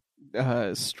young,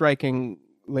 striking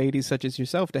lady such as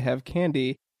yourself to have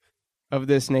candy of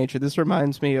this nature. This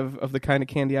reminds me of the kind of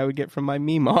candy I would get from my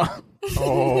Meemaw.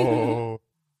 Oh.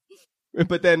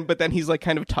 But then he's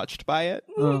kind of touched by it.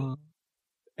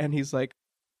 And he's like,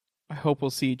 I hope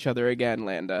we'll see each other again,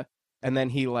 Landa. And then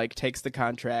he takes the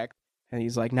contract and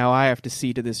he's like, now I have to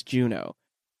see to this Juno.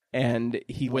 And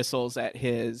he whistles at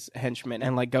his henchman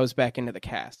and goes back into the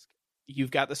cask.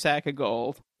 You've got the sack of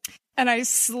gold. And I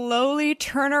slowly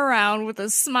turn around with a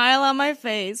smile on my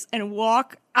face and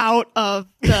walk out of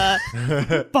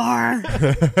the bar.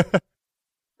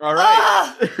 All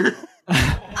right.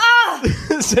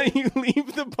 So you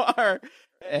leave the bar.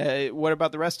 What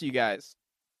about the rest of you guys?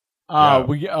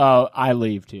 I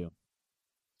leave too.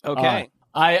 Okay.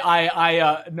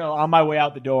 No, on my way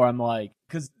out the door, I'm like,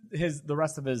 because the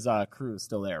rest of his crew is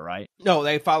still there, right? No,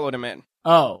 they followed him in.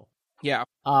 Oh. Yeah.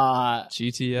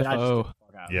 GTFO.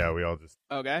 Yeah, we all just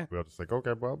okay.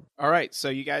 Okay, well. All right, so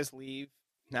you guys leave.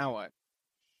 Now what?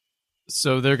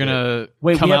 So they're gonna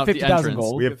wait. come We have out the 50,000 entrance.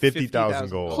 gold. We have 50,000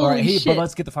 gold. All right, shit. but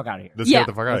let's get the fuck out of here. Let's get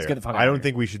the fuck out of here. I don't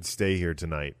think we should stay here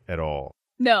tonight at all.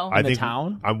 No. I the think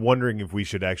town? I'm wondering if we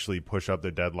should actually push up the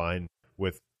deadline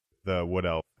with the wood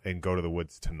elf and go to the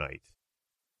woods tonight.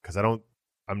 Because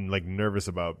I'm nervous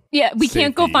about. Yeah, we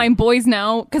can't go safety. find boys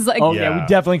now because we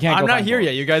definitely can't. I'm go not find here boys.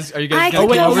 yet. You guys, are you I guys? could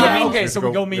go find- Okay, so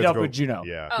we go meet up with Juno.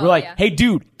 Yeah. Oh, We're like, yeah. hey,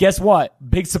 dude, guess what?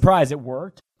 Big surprise, it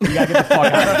worked. We gotta get the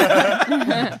fuck out of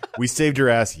here. We saved your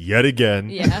ass yet again.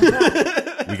 Yeah.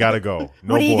 We gotta go.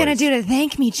 No What are you boys. gonna do to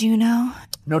thank me, Juno?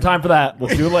 No time for that.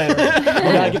 Let's do it later. We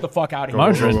gotta get the fuck out of here.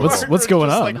 Margarine, what's going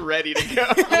just, on? ready to go.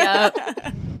 Yeah.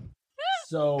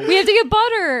 So We have to get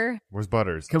butter. Where's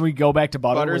Butters? can we go back to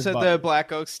Butter? Butter's Where's at Butter? the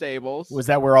Black Oak Stables. Was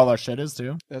that where all our shit is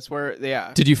too? That's where,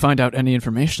 yeah. Did you find out any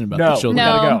information about No, the children? we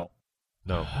gotta No. go.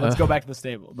 No. Let's go back to the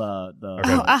stable.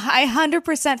 Okay. Oh, I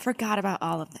 100% forgot about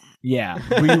all of that. Yeah,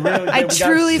 we really. I we got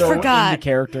truly so forgot. into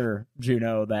character,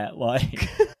 Juno, that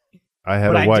I had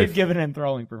but a I wife. did give an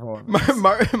enthralling performance.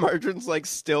 Margarine's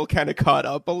still kind of caught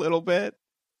up a little bit.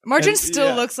 Margin And- still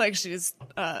yeah. looks like she's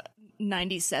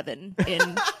 97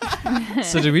 in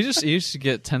So did we just each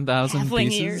get 10,000 Halfling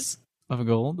pieces years. of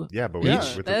gold? Yeah, but Yeah.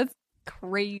 with the, That's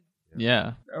crazy.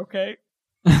 Yeah. Okay.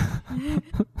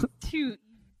 Too.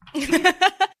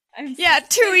 Yeah,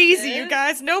 too easy, you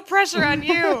guys. No pressure on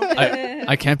you.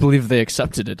 I can't believe they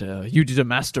accepted it. You did a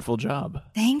masterful job.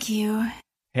 Thank you.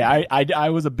 Hey, I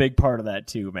was a big part of that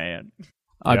too, man.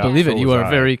 I Yeah, believe so it. You was are I.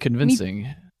 very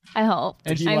convincing. I hope.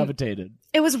 And she levitated.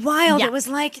 It was wild. Yeah. It was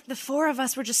like the four of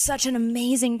us were just such an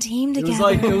amazing team It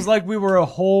together. was like we were a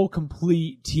whole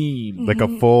complete team. like a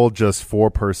full, just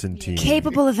 4-person team.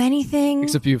 Capable of anything.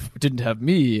 Except you didn't have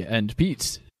me and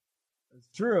Pete. It's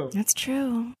true. That's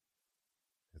true.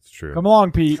 It's true. Come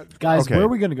along, Pete. Guys, Okay. where are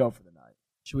we gonna go for the night?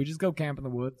 Should we just go camp in the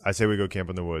woods? I say we go camp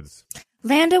in the woods.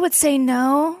 Landa would say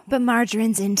no, but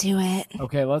Margarine's into it.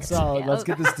 Okay, let's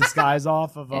get this disguise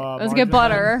off of. Let's get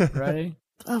Margarine. butter. Ready?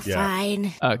 Oh, Yeah.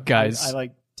 fine. Guys,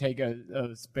 I take a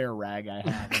spare rag I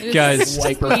have. and Guys.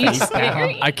 wipe her face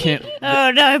down. I can't. Oh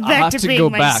no, I'm I'll back have to to being go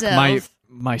myself. back.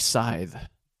 My scythe.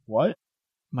 What?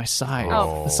 My scythe.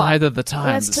 Oh. The scythe of the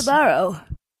times. That's tomorrow.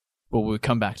 Will we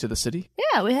come back to the city?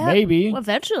 Yeah, we have. Maybe.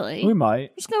 Eventually. We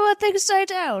might. Just gonna let things die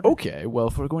down. Okay, well,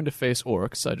 if we're going to face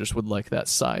orcs, I just would like that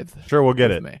scythe. Sure, we'll get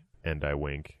with it. me. And I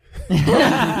wink.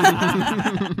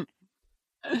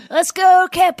 Let's go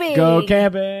camping. Go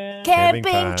camping. Camping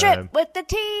Camping trip time. with the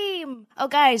team. Oh,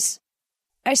 guys,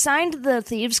 I signed the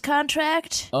thieves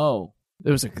contract. Oh.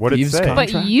 There was a What'd it thieves say?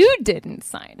 contract. But you didn't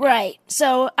sign it. Right.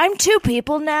 So I'm two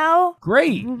people now.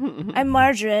 Great. I'm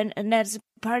Margarine, and that's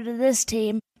part of this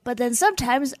team. But then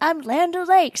sometimes I'm Land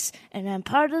O'Lakes, and I'm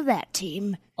part of that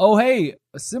team. Oh, hey.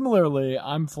 Similarly,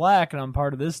 I'm Flack, and I'm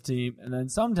part of this team. And then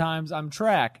sometimes I'm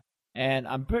Track, and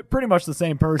I'm pretty much the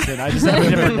same person. I just have a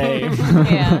different name.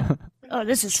 Yeah. Oh,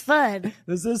 this is fun.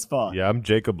 This is fun. Yeah, I'm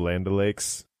Jacob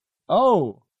Landalakes,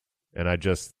 Oh, and I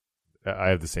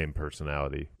have the same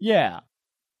personality. yeah.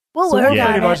 We'll So work we're Yeah.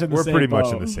 pretty on much it. in the We're same pretty much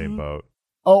boat. in the same boat.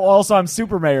 Oh, also, I'm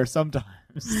Super Mayor sometimes.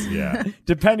 Yeah.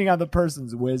 Depending on the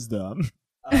person's wisdom.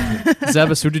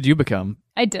 Zavis, who did you become?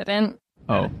 I didn't.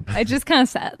 Oh, I just kind of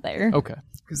sat there. okay.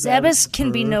 Zabas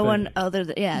can be no one other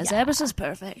than Zabas is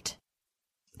perfect,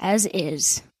 as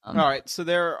is. All right, so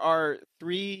there are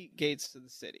 3 gates to the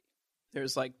city.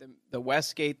 There's like the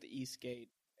west gate, the east gate,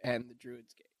 and the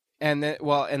Druid's gate. And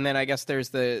then I guess there's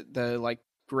the like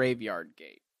graveyard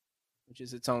gate, which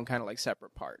is its own kind of like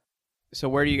separate part. So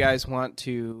where do you guys want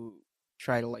to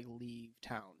try to like leave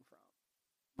town from?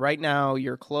 Right now,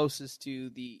 you're closest to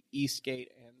the east gate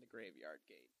and the graveyard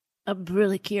gate. I'm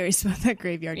really curious about that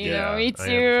graveyard gate. Yeah, me I am as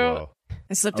too. well.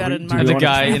 I slipped Are out we- in do March. we The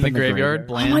guy camp in the in the graveyard,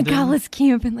 graveyard? Oh my Blandon. god, let's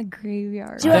camp in the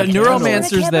graveyard. Do I The camp in the neuromancer's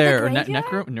graveyard? there.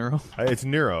 Or Neuro? It's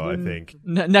Nero, I think. I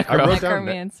Necro. wrote down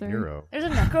Necromancer. Nero. There's a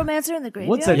necromancer in the graveyard.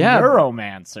 What's a Yeah.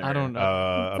 neuromancer? I don't know.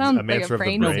 A Sounds like mancer a of the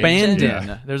brain No, brain. Bandon.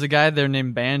 Bandon. There's a guy there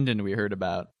named Bandon we heard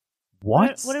about.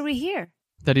 What? What did we hear?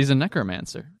 That he's a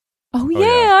necromancer. Oh Oh, yeah,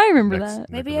 yeah. I remember Next- that.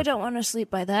 Maybe I don't want to sleep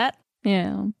by that.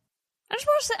 Yeah. I just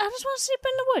want to sleep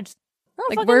in the woods. I don't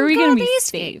Like, fucking where are we go gonna to be the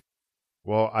East Gate. safe?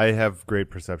 Well, I have great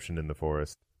perception in the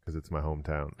forest because it's my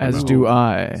hometown. As I'm a do home-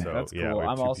 I. So, That's yeah, cool. we're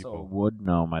I'm 2 also a people. wood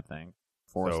gnome, I think.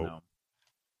 Forest So- gnome.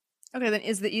 Okay, then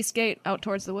is the East Gate out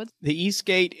towards the woods? The east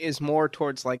gate is more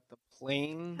towards like the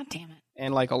plain God damn it.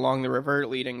 and like along the river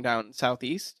leading down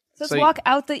southeast. So let's So you- walk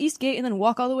out the East Gate and then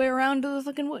walk all the way around to the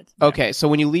fucking woods. Okay, so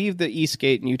when you leave the east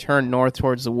gate and you turn north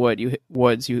towards the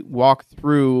woods, you walk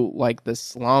through like the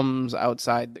slums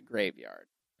outside the graveyard.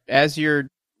 As you're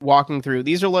walking through,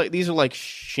 these are like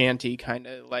shanty kind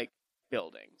of like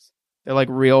buildings. They're like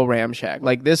real ramshack.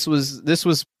 Like this was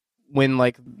when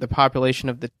like the population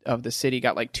of the city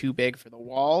got like too big for the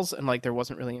walls, and like there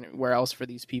wasn't really anywhere else for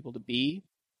these people to be.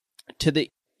 To the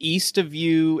east of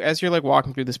you, as you're like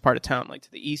walking through this part of town, like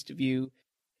to the east of you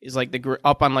is like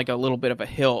up on like a little bit of a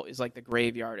hill is like the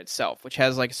graveyard itself, which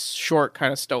has like short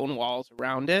kind of stone walls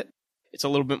around it. It's a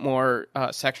little bit more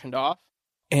sectioned off,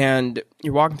 and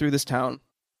you're walking through this town,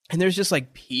 and there's just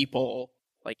like people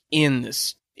like in the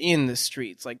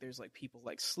streets. Like there's like people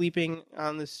like sleeping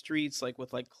on the streets, like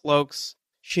with like cloaks,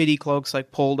 shitty cloaks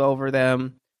like pulled over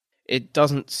them. It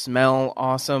doesn't smell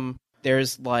awesome.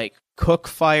 There's like cook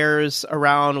fires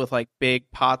around with like big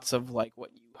pots of like what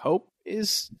you hope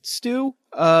is stew,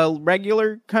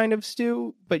 regular kind of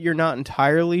stew, but you're not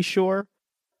entirely sure.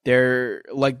 They're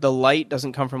like the light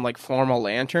doesn't come from like formal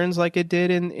lanterns like it did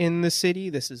in the city.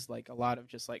 This is like a lot of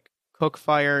just like cook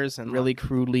fires and really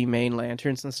crudely made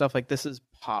lanterns and stuff. Like this is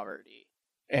poverty.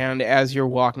 And as you're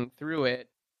walking through it,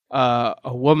 a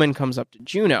woman comes up to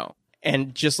Juno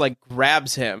and just like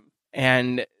grabs him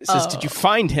and says, "Did you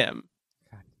find him?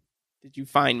 Did you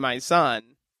find my son?"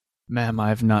 Ma'am, I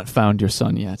have not found your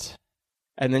son yet.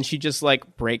 And then she just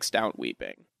like breaks down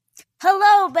weeping.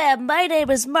 Hello, ma'am. My name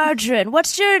is Margarine.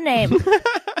 What's your name?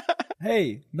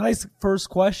 Hey, nice first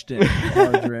question,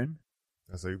 Margarine.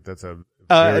 That's a very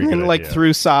And then good like idea.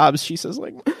 through sobs, she says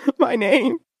like, my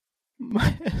name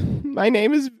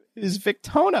is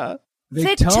Victona.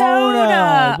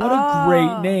 Victona! What a Oh.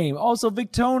 great name. Also,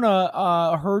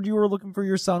 Victona, heard you were looking for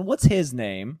your son. What's his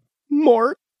name?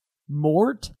 Mort.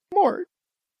 Mort?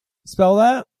 Spell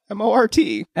that? Mort.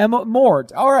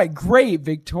 Mort. All right, great.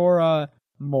 Victoria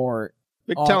Mort.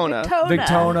 Victona.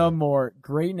 Victona Mort.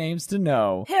 Great names to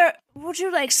know. Here, would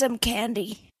you like some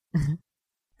candy?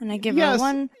 And I give Yes, her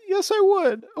one yes, I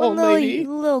would, old little, lady.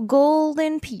 little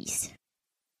golden piece.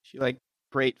 She like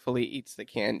gratefully eats the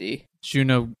candy.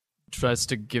 Juno tries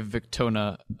to give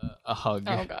Victona a hug.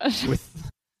 Oh, gosh. With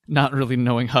not really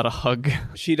knowing how to hug.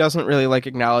 She doesn't really like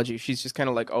acknowledge you. She's just kind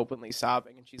of like openly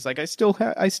sobbing, and she's like, I still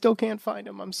can't find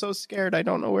him. I'm so scared. I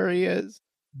don't know where he is.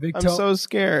 I'm so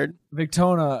scared.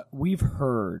 Victona, we've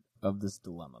heard of this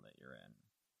dilemma that you're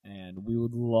in, and we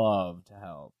would love to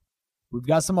help. We've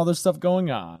got some other stuff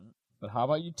going on, but how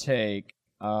about you take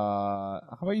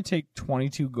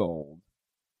 22 gold?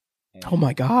 And- Oh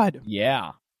my god.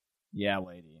 Yeah,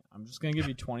 lady. I'm just gonna give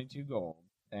you 22 gold,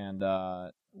 and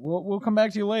we'll come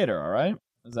back to you later. All right?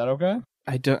 Is that okay?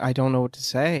 I don't know what to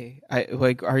say.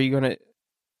 Are you gonna?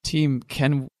 Team,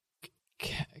 can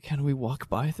we walk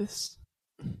by this?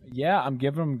 Yeah, I'm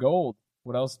giving them gold.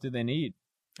 What else do they need?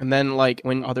 And then like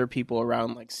when other people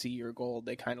around like see your gold,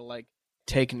 they kind of like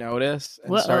take notice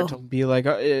and Uh-oh. start to be like,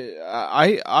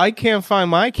 I can't find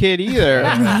my kid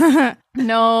either.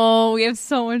 No, we have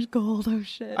so much gold. Oh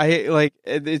shit.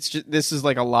 It's just this is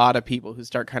like a lot of people who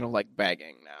start kind of like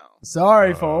begging now.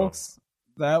 Sorry, folks.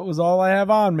 That was all I have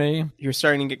on me. You're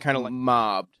starting to get kind of like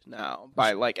mobbed now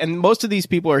by like, and most of these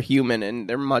people are human and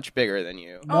they're much bigger than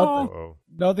you.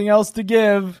 Nothing else to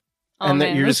give. And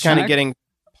that you're just kind of getting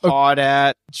pawed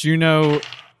at. Juno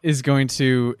is going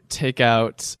to take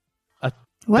out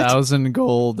What? 1,000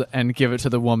 gold and give it to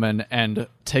the woman, and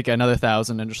take another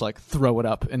 1,000 and just like throw it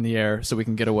up in the air so we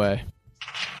can get away.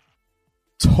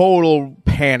 Total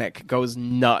panic goes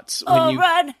nuts when you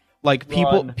run. like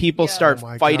people start Oh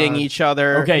my fighting God. each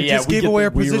other. Okay, We yeah, just we gave get away the-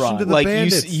 our we position run. to the Like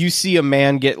bandits. you see a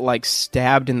man get like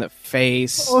stabbed in the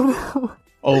face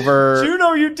over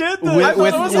Juno, you did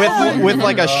this. with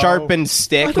like a sharpened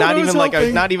stick, not it even was like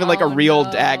helping. a real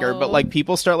dagger, but like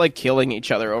people start like killing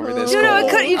each other over this. You know,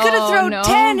 goal. you could have thrown no.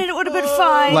 10 and it would have been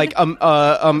fine. Like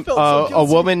a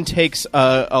woman takes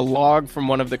a log from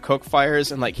one of the cook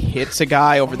fires and like hits a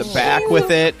guy over the back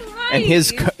with it, and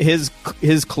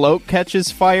his cloak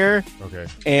catches fire, Okay.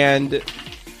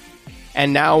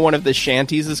 and now one of the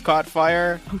shanties has caught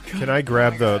fire. Can I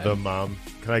grab the mom?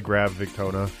 Can I grab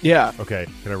Victona? Yeah, Okay.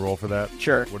 Can I roll for that?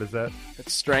 sure. What is that?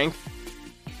 It's strength.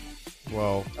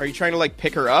 Well, Are you trying to like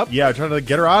pick her up? yeah, I'm trying to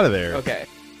get her out of there. Okay.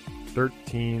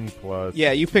 13 plus.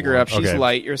 Yeah, you pick her up. She's Okay.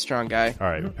 light. You're a strong guy. All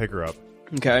right, pick her up.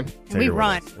 Okay. Take we her with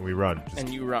run. us, and we run. Just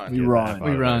And you run. We get run. the F out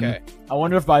We of run. Okay. I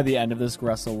wonder if by the end of this,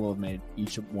 Gressel will have made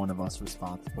each one of us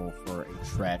responsible for a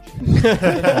tragedy.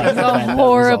 It's a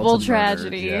horrible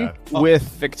tragedy. Yeah. With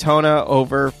Victona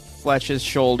over Fletch's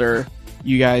shoulder,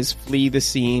 you guys flee the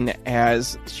scene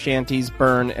as shanties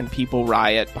burn and people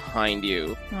riot behind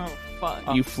you. Oh,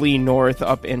 fuck. You flee north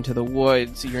up into the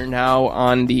woods. You're now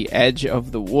on the edge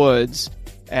of the woods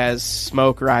as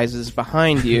smoke rises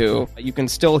behind you. You can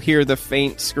still hear the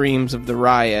faint screams of the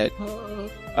riot.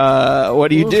 What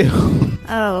do you do?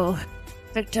 oh,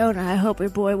 Victona, I hope your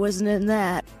boy wasn't in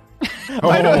that.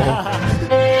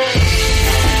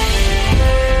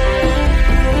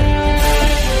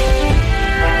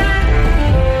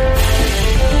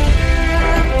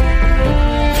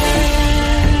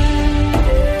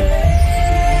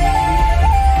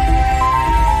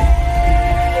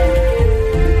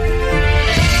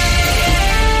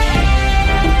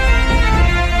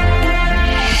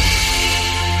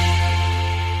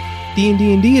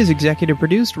 D&D is executive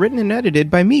produced, written and edited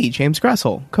by me, James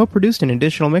Gressel. Co-produced and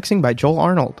additional mixing by Joel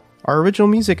Arnold. Our original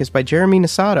music is by Jeremy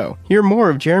Nisato. Hear more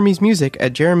of Jeremy's music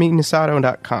at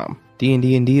jeremynisato.com.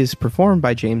 D&D is performed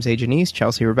by James A. Janice,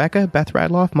 Chelsea Rebecca, Beth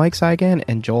Radloff, Mike Saigan,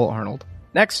 and Joel Arnold.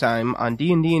 Next time on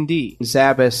D&D,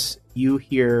 Zabas, you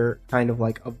hear kind of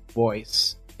like a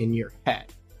voice in your head.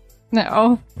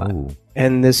 No.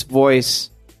 And this voice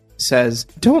says,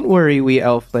 "Don't worry, wee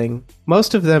elfling.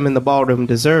 Most of them in the ballroom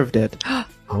deserved it.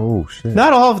 Oh shit!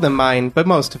 Not all of them, mind, but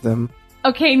most of them."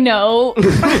 Okay, no.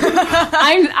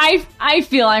 I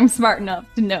feel I'm smart enough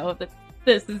to know that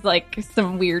this is like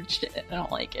some weird shit. I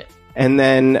don't like it. And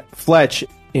then, Fletch,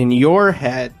 in your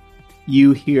head,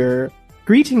 you hear,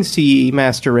 "Greetings to ye,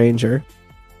 Master Ranger,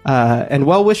 and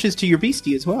well wishes to your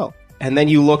beastie as well." And then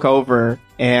you look over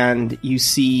and you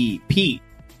see Pete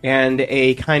and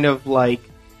a kind of like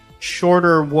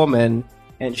shorter woman,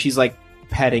 and she's like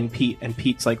petting Pete, and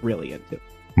Pete's like really into it.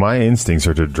 My instincts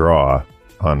are to draw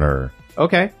on her.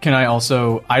 Okay. Can I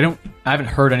also? I haven't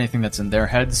heard anything that's in their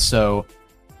heads, so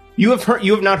You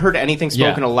have not heard anything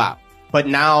spoken Yeah. aloud, but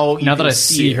now you now that can I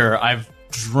see it. her, I've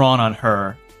drawn on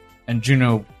her, and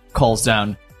Juno calls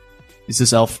down, "Is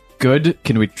this elf good?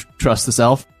 Can we trust this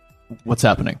elf? What's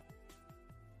happening?"